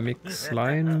if we mix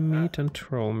lion meat and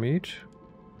troll meat?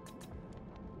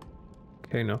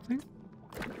 Okay, nothing.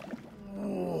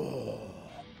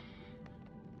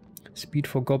 Speed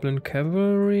for goblin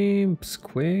cavalry,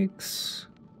 squigs,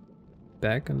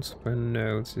 back and spin.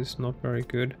 No, this is not very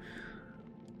good.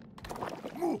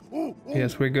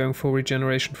 Yes, we're going for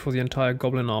regeneration for the entire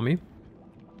goblin army.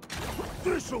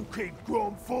 This'll keep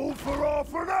Grom full for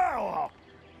half an hour!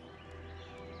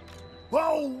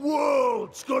 Whole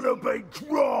world's gonna be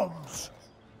Grom's!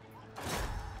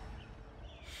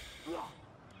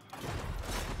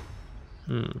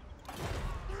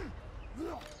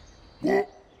 What?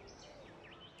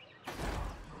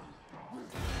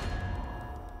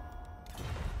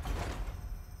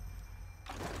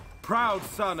 Proud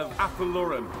son of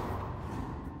Eltharion.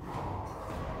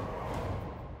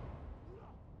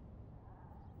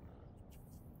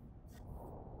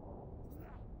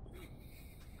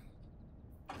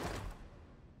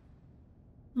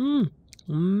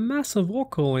 Massive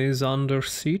Oracle is under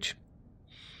siege.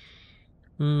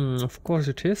 Of course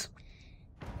it is.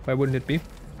 Why wouldn't it be?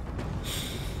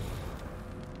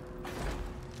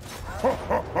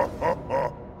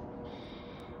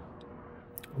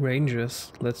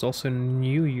 Rangers. That's also a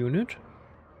new unit.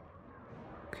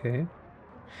 Okay.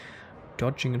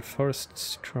 Dodging and Forest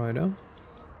Strider.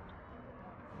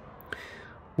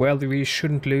 Well, we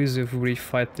shouldn't lose if we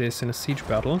fight this in a siege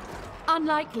battle.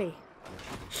 Unlikely.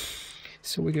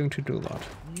 So we're going to do that.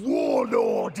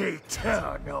 Warlord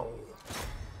Eternal!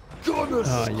 Gonna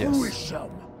squish them!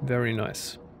 Very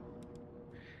nice.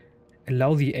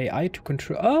 Allow the AI to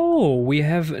control... Oh, we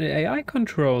have an AI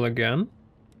control again.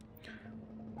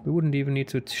 We wouldn't even need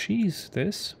to cheese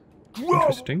this.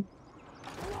 Interesting.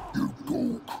 You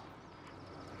gawk.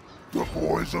 The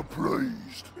boys are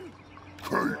pleased.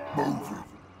 Keep moving.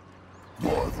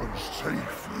 Wyvern's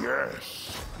teeth,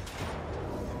 yes.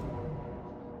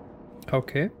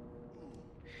 Okay.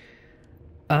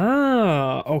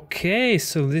 Ah, okay,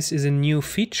 so this is a new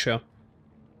feature.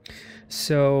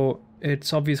 So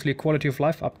it's obviously a quality of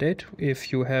life update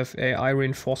if you have AI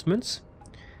reinforcements.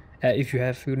 If you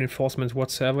have reinforcements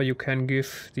whatsoever, you can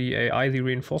give the AI the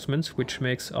reinforcements, which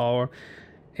makes our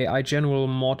AI general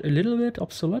mod a little bit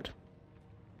obsolete.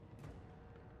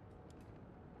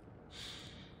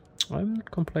 I'm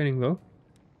not complaining though.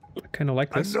 I kinda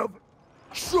like this.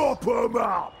 Chop 'em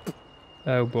up!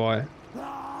 Oh boy.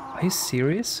 Are you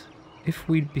serious? If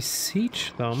we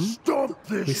besiege them, Stop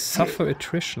this we shit. suffer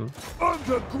attrition.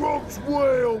 Under Grom's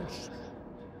wheels!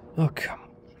 Oh, come on.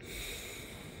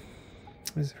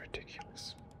 This is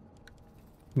ridiculous.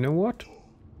 You know what?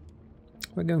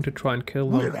 We're going to try and kill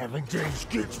them. We're having these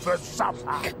kids for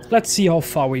supper! Let's see how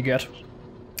far we get.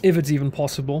 If it's even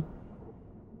possible.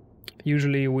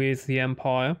 Usually with the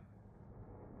Empire,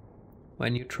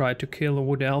 when you try to kill the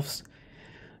Wood Elves,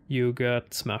 you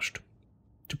get smashed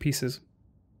to pieces.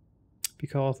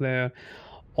 Because they're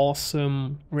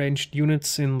awesome ranged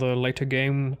units in the later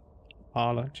game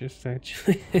are just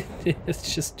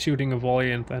it's just shooting a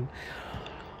volley and then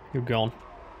you're gone.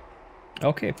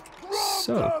 Okay,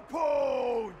 so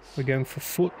we're going for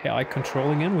full AI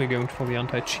control again. We're going for the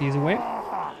anti-cheese away.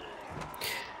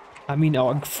 I mean,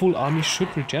 our full army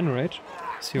should regenerate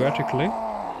theoretically,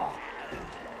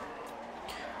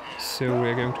 so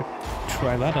we're going to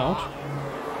try that out.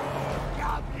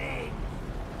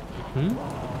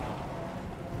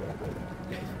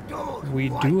 We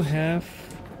do have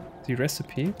the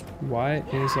recipe. Why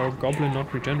is our goblin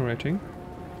not regenerating?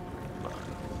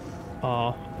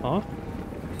 Uh-huh.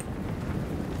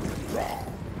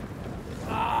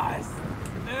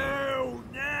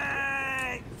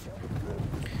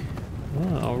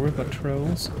 Our river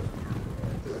trolls.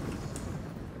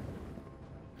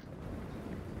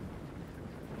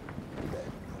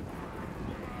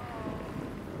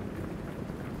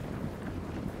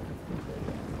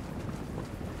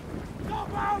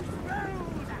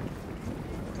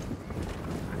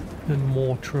 And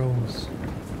more trolls.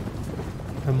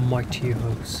 A mighty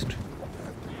host.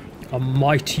 A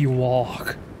mighty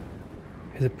warg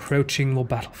is approaching the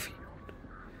battlefield.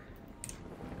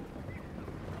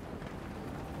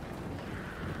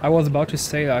 I was about to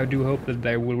say I do hope that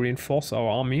they will reinforce our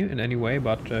army in any way,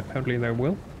 but apparently they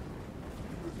will.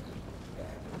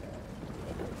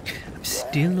 I'm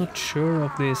still not sure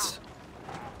of this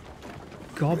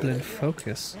goblin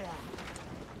focus.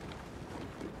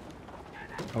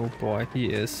 Oh boy, he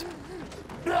is.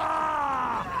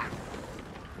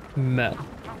 Man,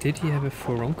 did he have a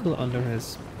furuncle under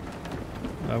his...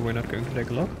 we're not going to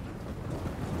take a look.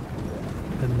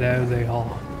 And there they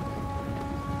are.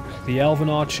 The elven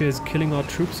archer is killing our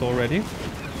troops already.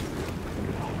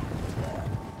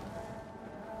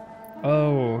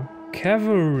 Oh,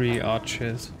 cavalry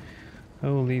archers.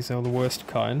 Oh, these are the worst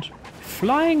kind.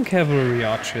 Flying cavalry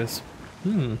archers.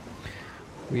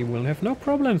 We will have no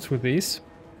problems with these.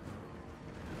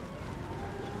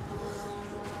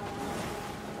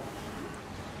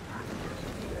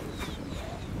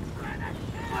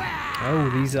 Oh,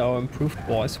 these are our improved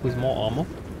boys with more armor.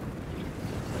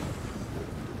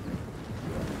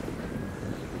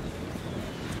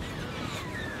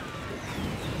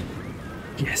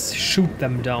 Yes, shoot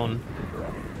them down.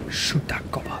 Shoot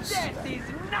that gobbos. Death is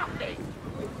nothing!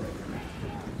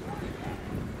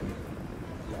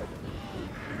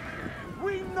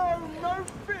 We know no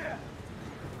fear!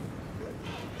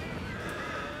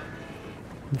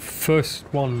 The first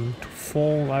one to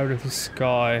fall out of the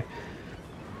sky.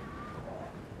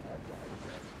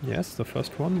 Yes, the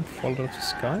first one fall out of the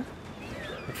sky.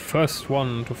 The first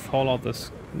one to fall out the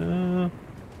sky.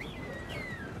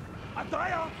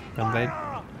 And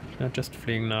they're just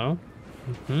fleeing now.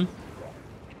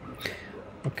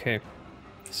 Okay,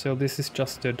 so this is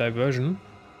just a diversion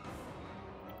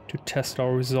to test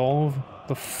our resolve,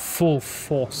 the full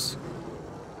force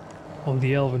of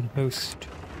the elven host,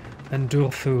 and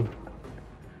Ulthuan,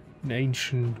 an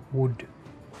ancient wood,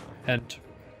 and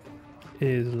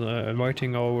is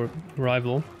awaiting our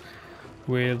arrival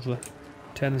with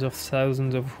tens of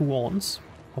thousands of Huons,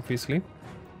 obviously.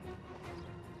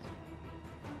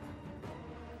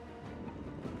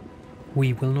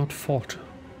 We will not falter.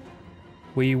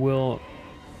 We will...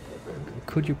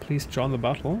 Could you please join the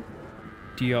battle,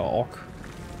 dear orc?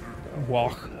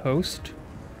 Warg host?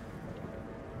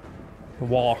 The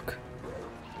warg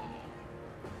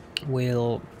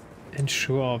will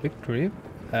ensure our victory,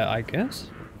 I guess.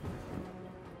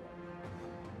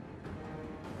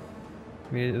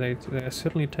 They're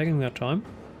certainly taking their time.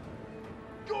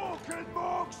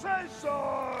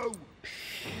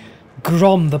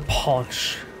 Grom the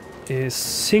PAUNCH is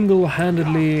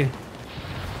single-handedly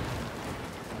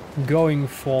going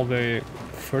for the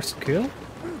first kill,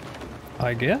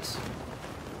 I guess.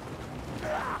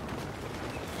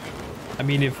 I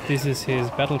mean, if this is his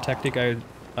battle tactic,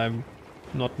 I'm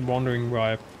not wondering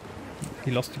why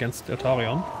he lost against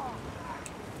Eltharion.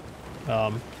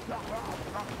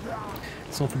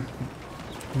 It's not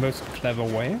the most clever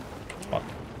way, but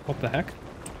what the heck.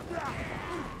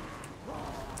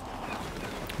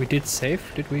 We did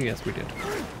save, did we? Yes, we did.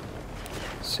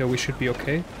 So we should be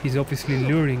okay. He's obviously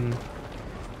luring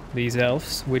these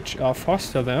elves, which are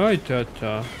faster than... Oh,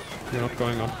 you're not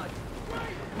going on.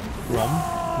 Grom,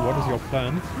 what is your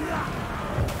plan?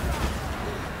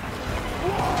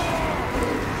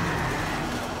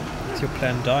 Is your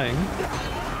plan dying?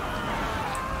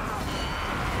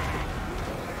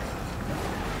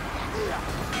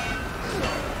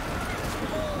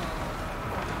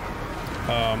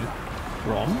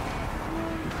 Grom?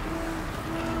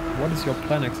 What is your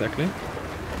plan exactly?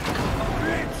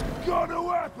 It's gonna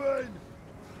happen!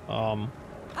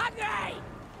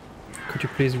 Could you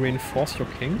please reinforce your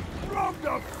king? From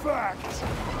the fact!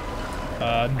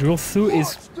 Ulthuan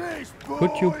is... This,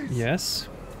 Could you... boys? Yes.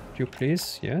 Could you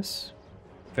please? Yes.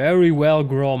 Very well,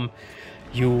 Grom.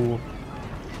 You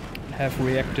have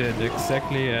reacted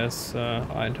exactly as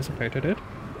I anticipated it.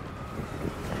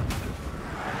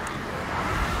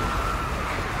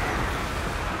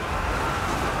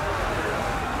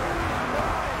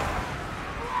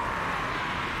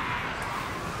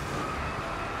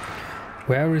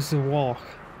 Where is the war?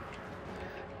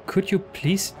 Could you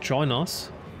please join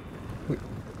us?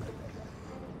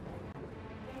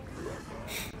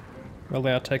 Well,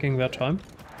 they are taking their time.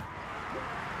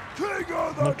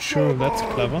 Not sure if that's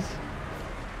clever.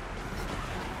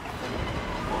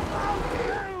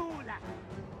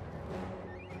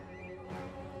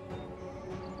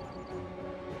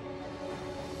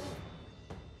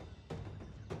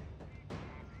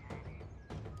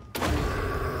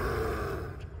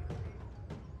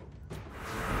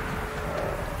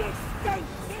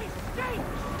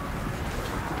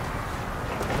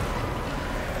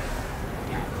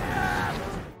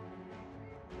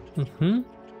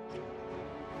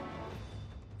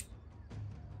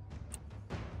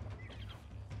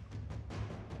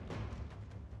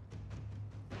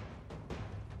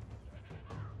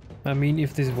 I mean,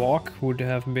 if this walk would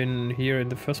have been here in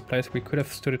the first place, we could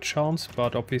have stood a chance,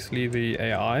 but obviously the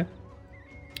AI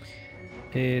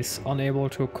is unable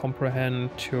to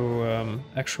comprehend to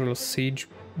actual siege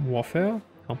warfare,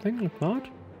 something like that.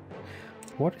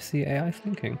 What is the AI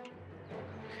thinking?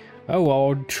 Oh,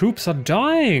 our troops are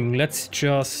dying! Let's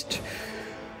just...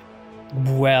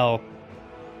 well...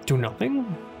 do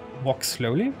nothing? Walk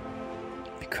slowly?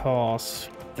 Because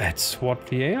that's what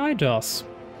the AI does.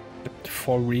 But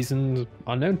for reasons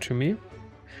unknown to me.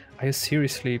 Are you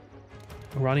seriously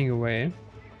running away?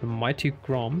 The mighty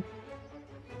Grom?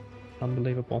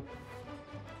 Unbelievable.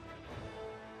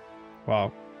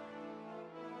 Wow.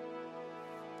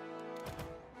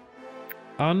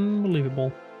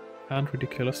 Unbelievable. And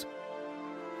ridiculous.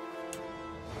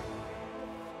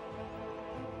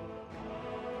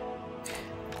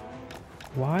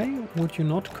 Why would you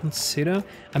not consider...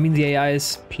 I mean, the AI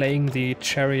is playing the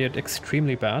chariot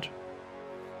extremely bad.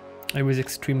 It was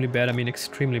extremely bad, I mean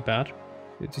extremely bad.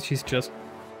 She's just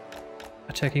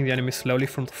attacking the enemy slowly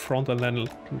from the front and then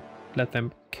let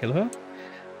them kill her.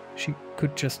 She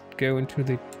could just go into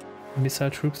the missile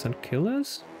troops and kill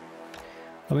us.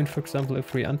 I mean, for example,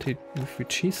 if we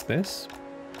cheese this,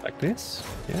 like this.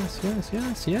 Yes, yes,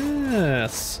 yes,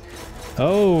 yes!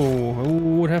 Oh, who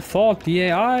would have thought the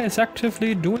AI is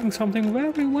actively doing something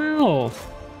very well?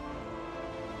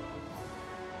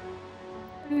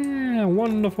 Yeah,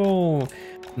 wonderful!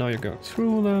 Now you're going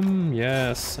through them,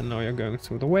 yes, and now you're going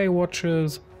through the Way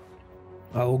Watchers.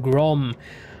 Oh, Grom,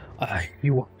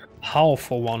 you are a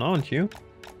powerful one, aren't you?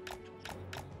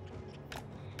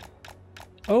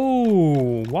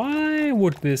 Oh, why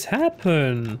would this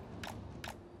happen?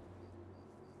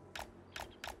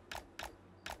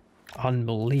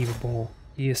 Unbelievable.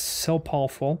 He is so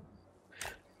powerful.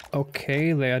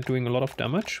 Okay, they are doing a lot of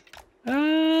damage.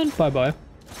 And bye-bye.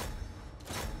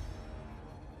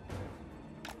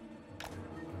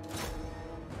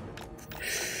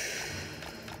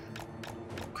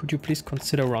 Could you please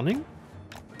consider running?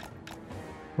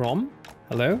 Grom?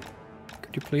 Hello?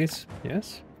 Could you please?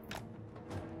 Yes?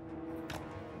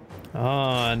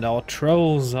 Ah, and our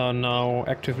trolls are now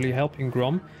actively helping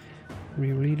Grom.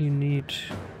 We really need...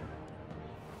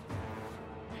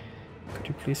 Could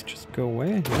you please just go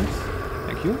away? Yes.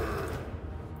 Thank you.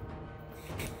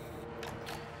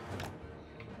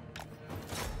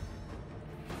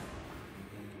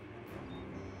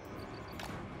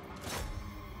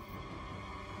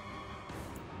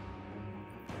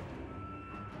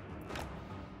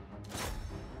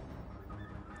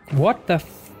 What the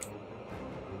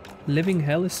living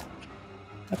hell is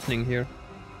happening here?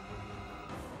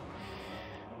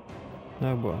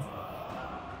 Oh boy.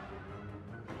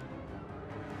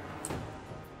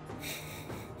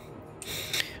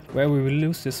 Well, we will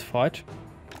lose this fight,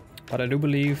 but I do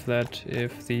believe that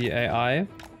if the AI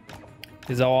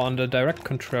is under direct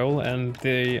control and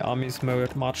the armies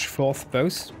march forth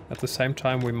both at the same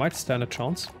time, we might stand a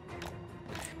chance.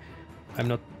 I'm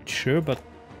not sure, but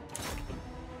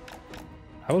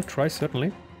I will try,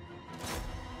 certainly.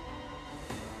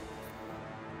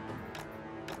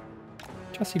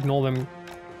 Just ignore them.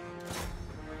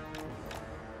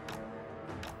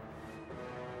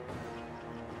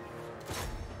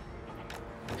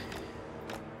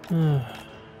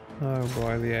 Oh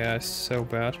boy, the AI is so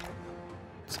bad.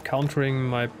 It's countering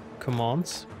my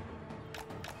commands.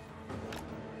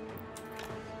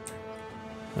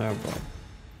 Oh boy.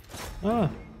 Ah,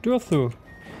 Ulthuan.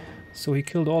 So he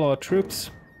killed all our troops.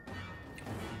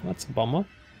 That's a bummer.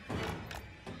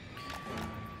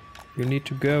 You need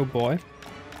to go, boy.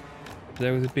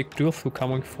 There is a big Ulthuan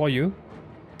coming for you.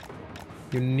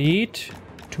 You need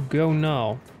to go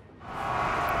now.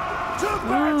 Ah,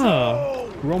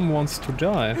 Grom wants to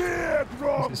die.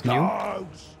 This is new.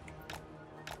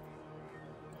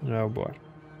 Oh boy.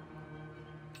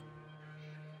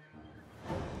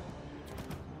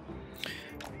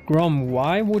 Grom,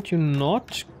 why would you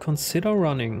not consider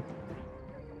running?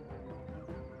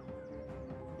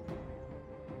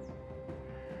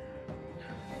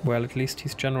 Well, at least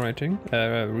he's regenerating.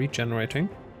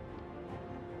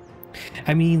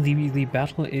 I mean, the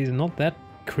battle is not that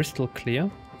crystal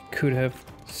clear. Could have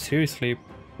seriously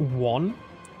won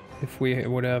if we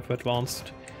would have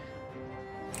advanced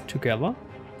together.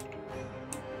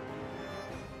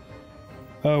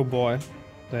 Oh boy,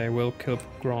 they will kill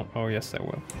Grom. Oh yes, they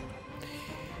will.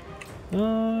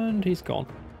 And he's gone.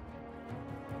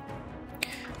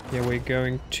 Yeah, we're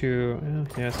going to...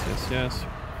 yes.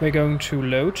 We're going to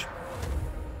load,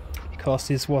 because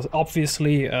this was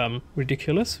obviously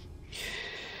ridiculous.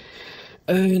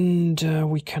 And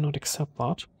we cannot accept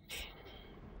that.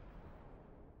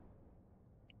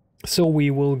 So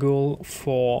we will go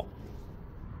for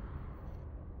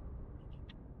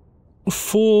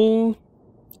full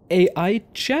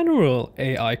general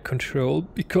AI control,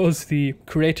 because the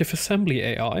creative assembly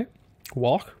AI,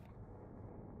 warc,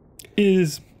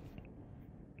 is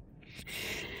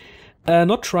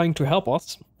not trying to help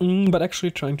us, but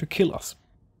actually trying to kill us.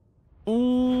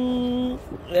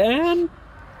 And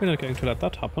we're not going to let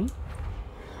that happen.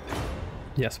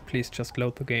 Yes, please just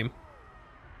load the game.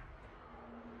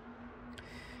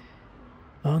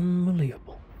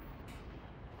 Unbelievable.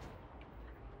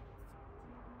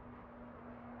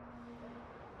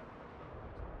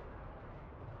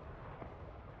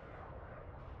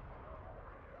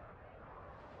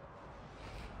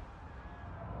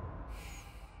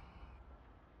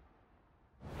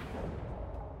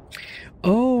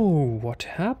 Oh, what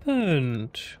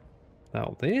happened?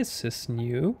 Now this is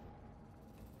new.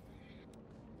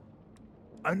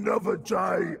 Another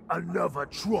day, another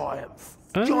triumph.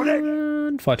 Got it?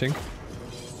 And fighting.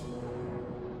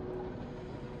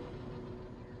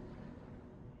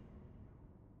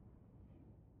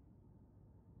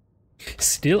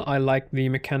 Still, I like the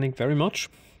mechanic very much.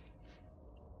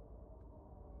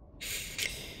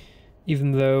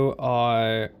 Even though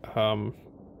I'm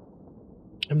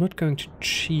not going to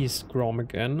cheese Grom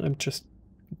again. I'm just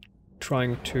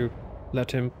trying to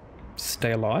let him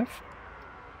stay alive.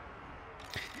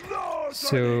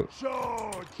 So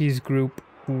he's group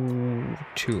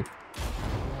 2.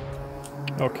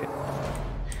 Okay.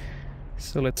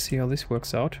 So let's see how this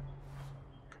works out.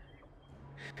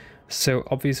 So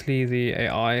obviously the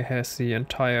AI has the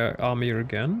entire army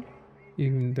again,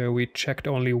 even though we checked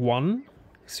only one.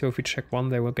 So if we check one,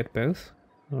 they will get both.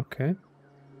 Okay.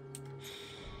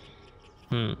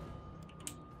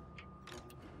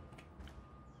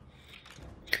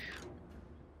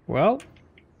 Well,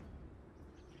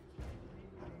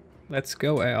 let's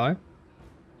go, AI.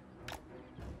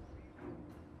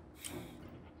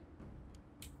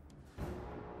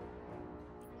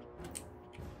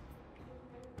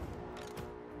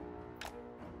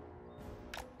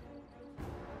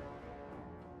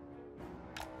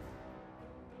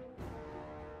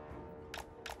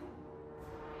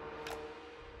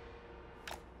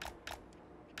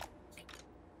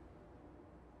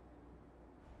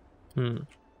 Hmm.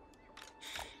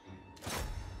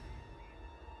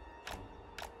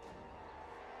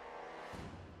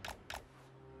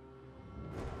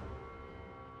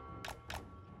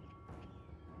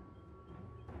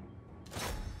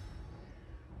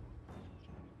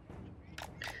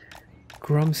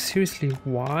 Grom, seriously,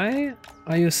 why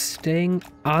are you staying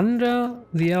under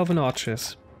the Elven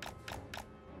Arches?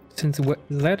 Since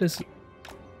that is...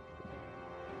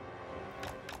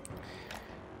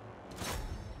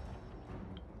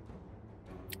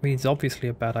 I mean, it's obviously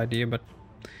a bad idea, but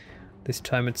this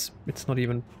time it's not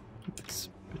even... It's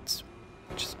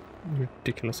just a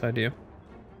ridiculous idea.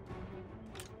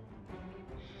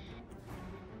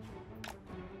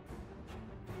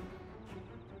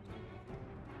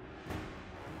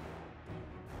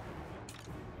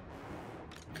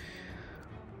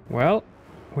 Well,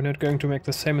 we're not going to make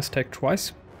the same mistake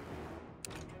twice.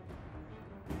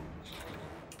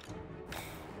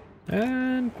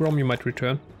 And Grom, you might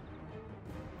return.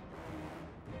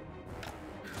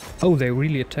 Oh, they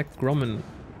really attacked Grom in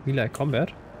melee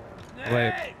combat? Are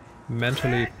they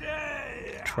mentally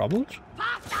troubled?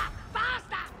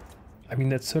 I mean,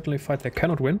 that's certainly a fight they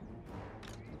cannot win.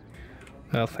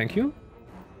 Thank you.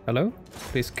 Hello?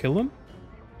 Please kill them.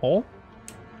 All.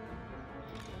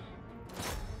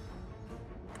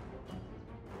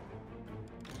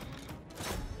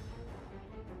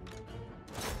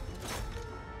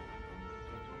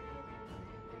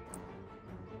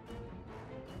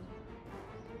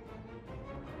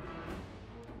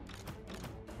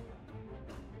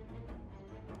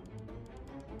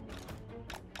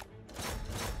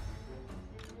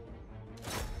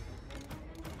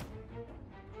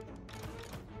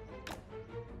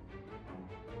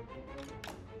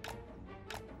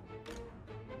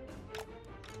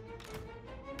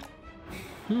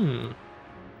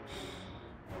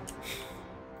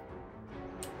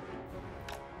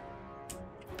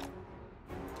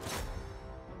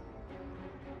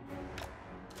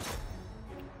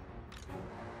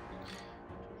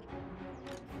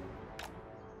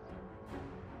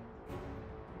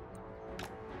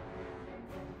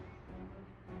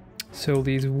 So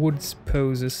these woods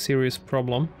pose a serious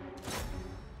problem.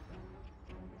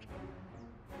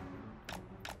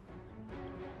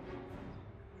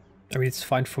 I mean, it's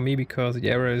fine for me because the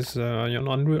error is you're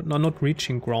not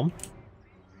reaching Grom.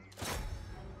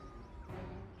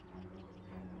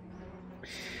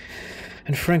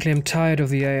 And frankly, I'm tired of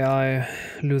the AI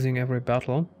losing every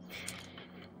battle.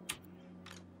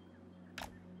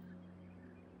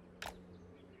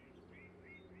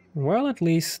 Well, at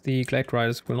least the Glade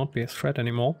Riders will not be a threat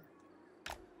anymore.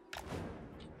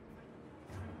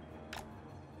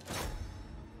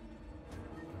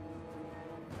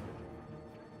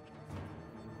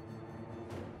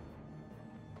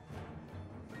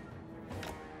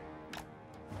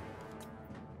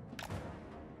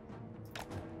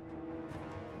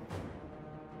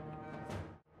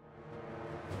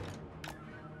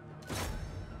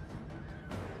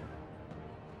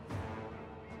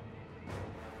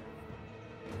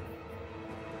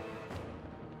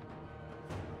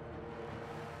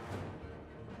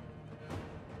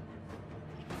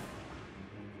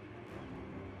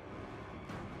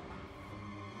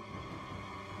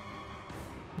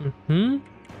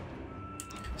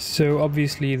 So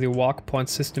obviously the walk point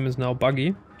system is now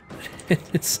buggy.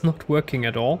 It's not working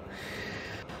at all.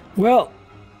 Well,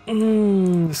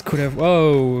 this could have...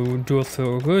 Oh, do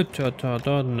so good.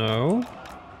 No.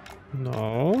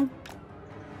 No.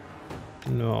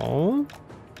 No.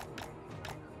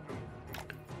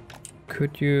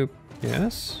 Could you...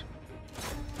 Yes.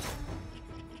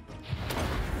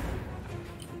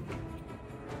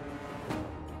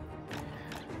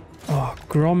 Oh,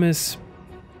 Grom is...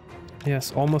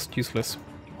 Yes, almost useless.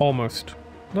 Almost.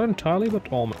 Not entirely,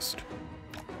 but almost.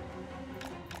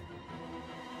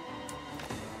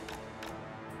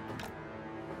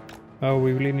 Oh,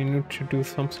 we really need to do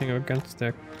something against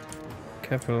their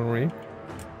cavalry.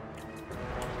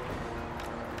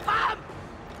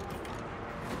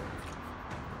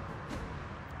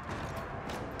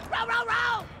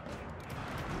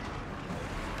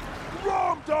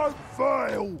 Grom don't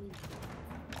fail!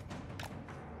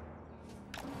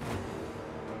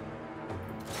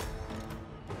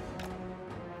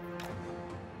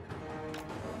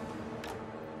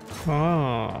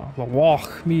 Ah, the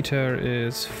walk meter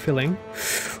is filling.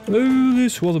 Oh,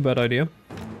 this was a bad idea.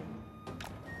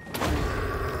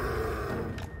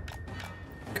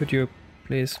 Could you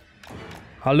please...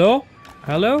 Hello?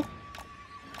 Hello?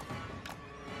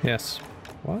 Yes.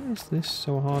 Why is this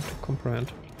so hard to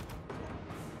comprehend?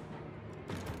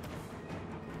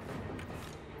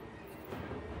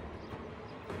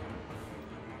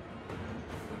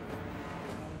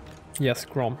 Yes,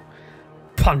 Grom.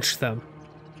 Punch them!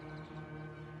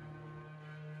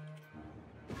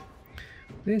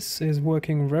 This is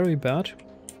working very bad.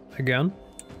 Again.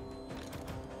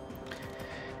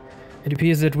 It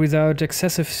appears that without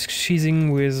excessive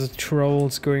cheesing with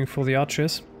trolls going for the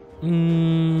archers,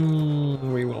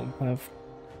 we will have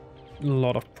a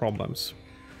lot of problems.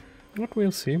 But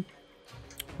we'll see.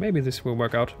 Maybe this will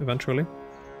work out eventually.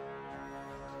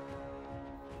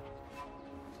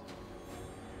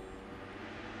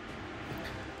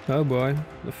 Oh boy,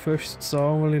 the firsts are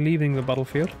already leaving the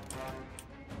battlefield.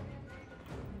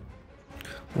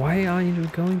 Why are you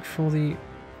going for the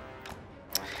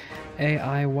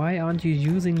AI? Why aren't you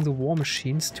using the war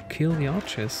machines to kill the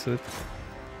archers?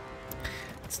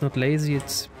 It's not lazy,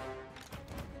 it's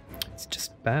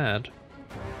just bad.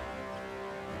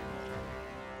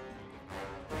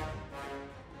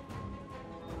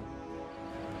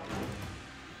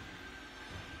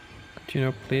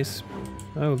 Continue, please.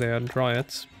 Oh, they are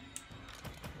dryads.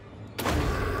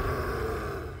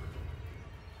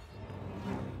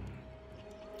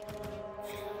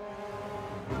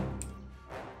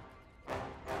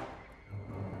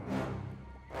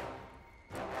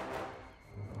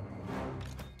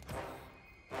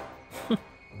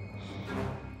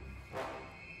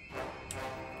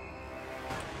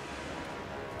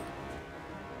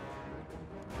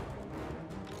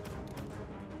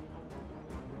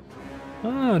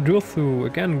 Ah, Ulthuan,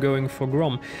 again going for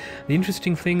Grom. The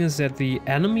interesting thing is that the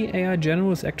enemy AI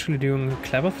general is actually doing a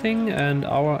clever thing, and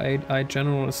our AI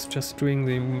general is just doing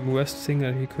the worst thing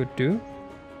that he could do.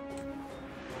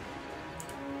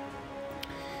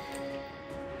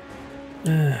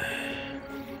 Of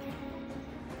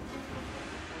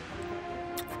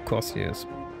course he is.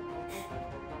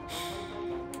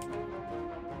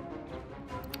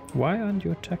 Why aren't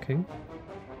you attacking?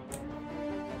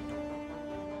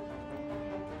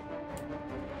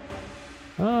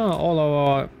 Ah, all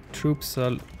our troops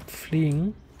are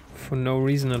fleeing for no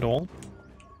reason at all.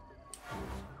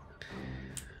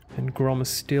 And Grom is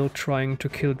still trying to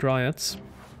kill dryads.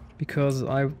 Because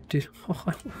I did...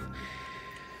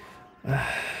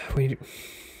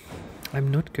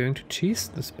 I'm not going to cheese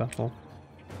this battle.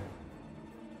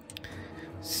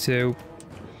 So...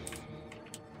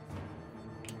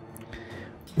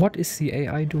 what is the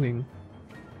AI doing?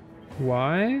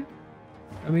 Why?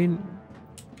 I mean...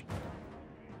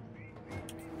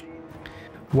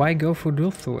 why go for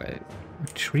Ulthuan?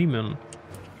 Treeman.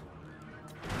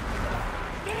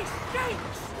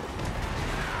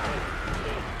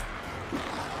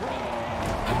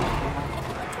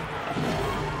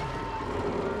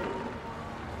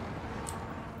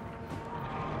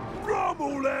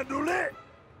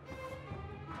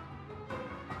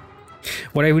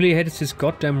 What I really hate is this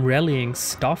goddamn rallying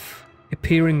stuff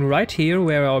appearing right here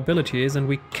where our ability is, and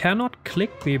we cannot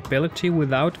click the ability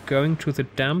without going to the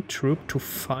damn troop to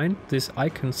find these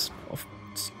icons of...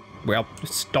 well,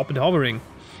 stop it hovering.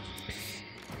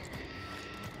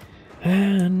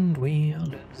 And we are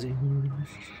losing.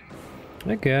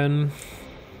 Again.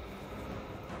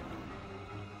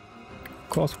 Of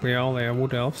course we are, they are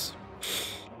wood elves.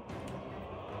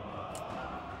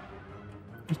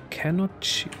 We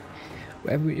cannot...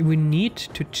 we need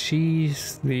to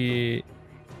cheese the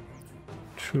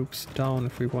troops down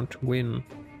if we want to win.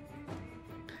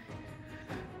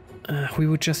 We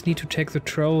would just need to take the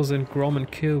trolls and Grom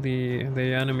and kill the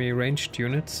enemy ranged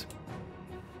units.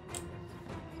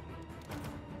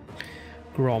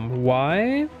 Grom,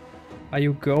 why are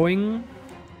you going?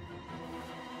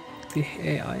 The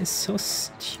AI is so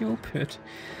stupid.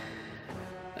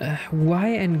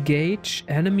 Why engage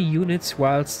enemy units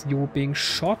whilst you're being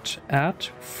shot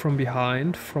at from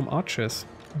behind from archers?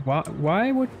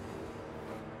 Why would...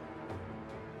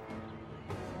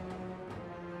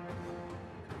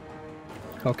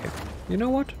 okay, you know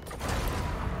what?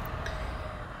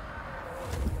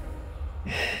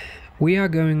 We are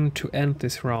going to end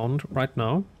this round right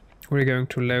now. We're going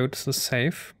to load the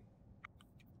save.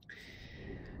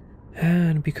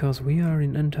 And because we are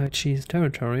in anti-cheese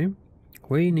territory,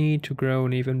 we need to grow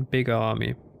an even bigger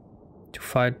army to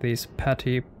fight these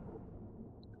petty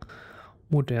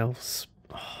wood elves.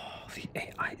 Oh, the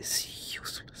AI is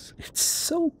useless. It's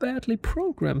so badly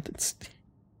programmed.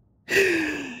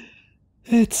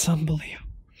 It's unbelievable.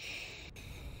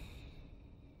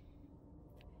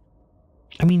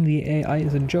 I mean, the AI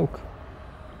is a joke.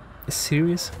 A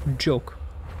serious joke.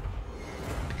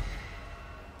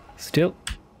 Still,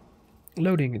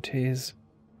 loading it is.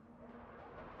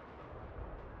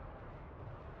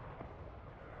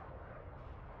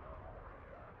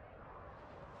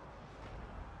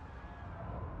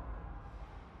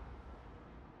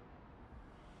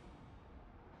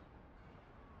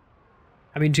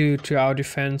 I mean, to our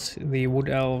defense, the Wood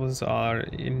Elves are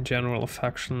in general a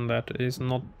faction that is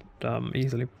not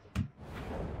easily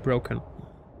broken,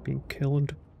 being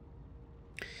killed.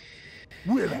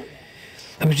 The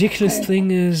ridiculous thing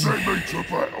is,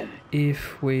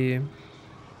 if we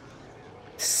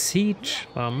siege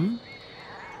them,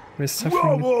 we're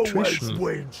suffering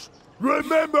attrition.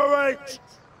 Remember it!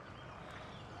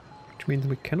 Which means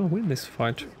we cannot win this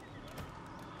fight.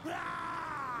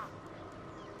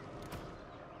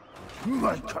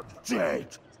 Make them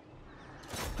dead!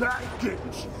 That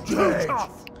gets dead!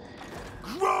 Tough.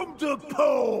 Grom to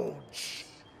PAUNCH!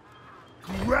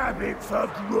 Grab it for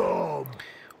Grom!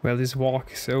 Well, this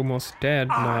walk is almost dead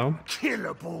now.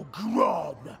 Unkillable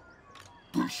Grom!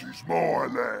 This is my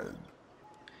land.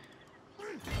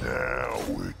 Now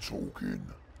we're talking.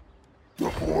 The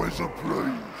boys are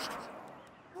pleased.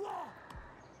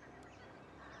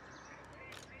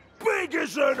 Big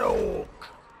as an orc!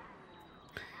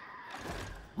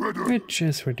 Which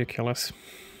is ridiculous.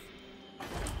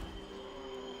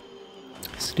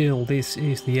 Still, this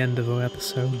is the end of our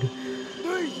episode.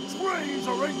 These trees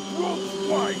are in Grom's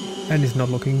way! And it's not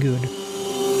looking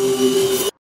good.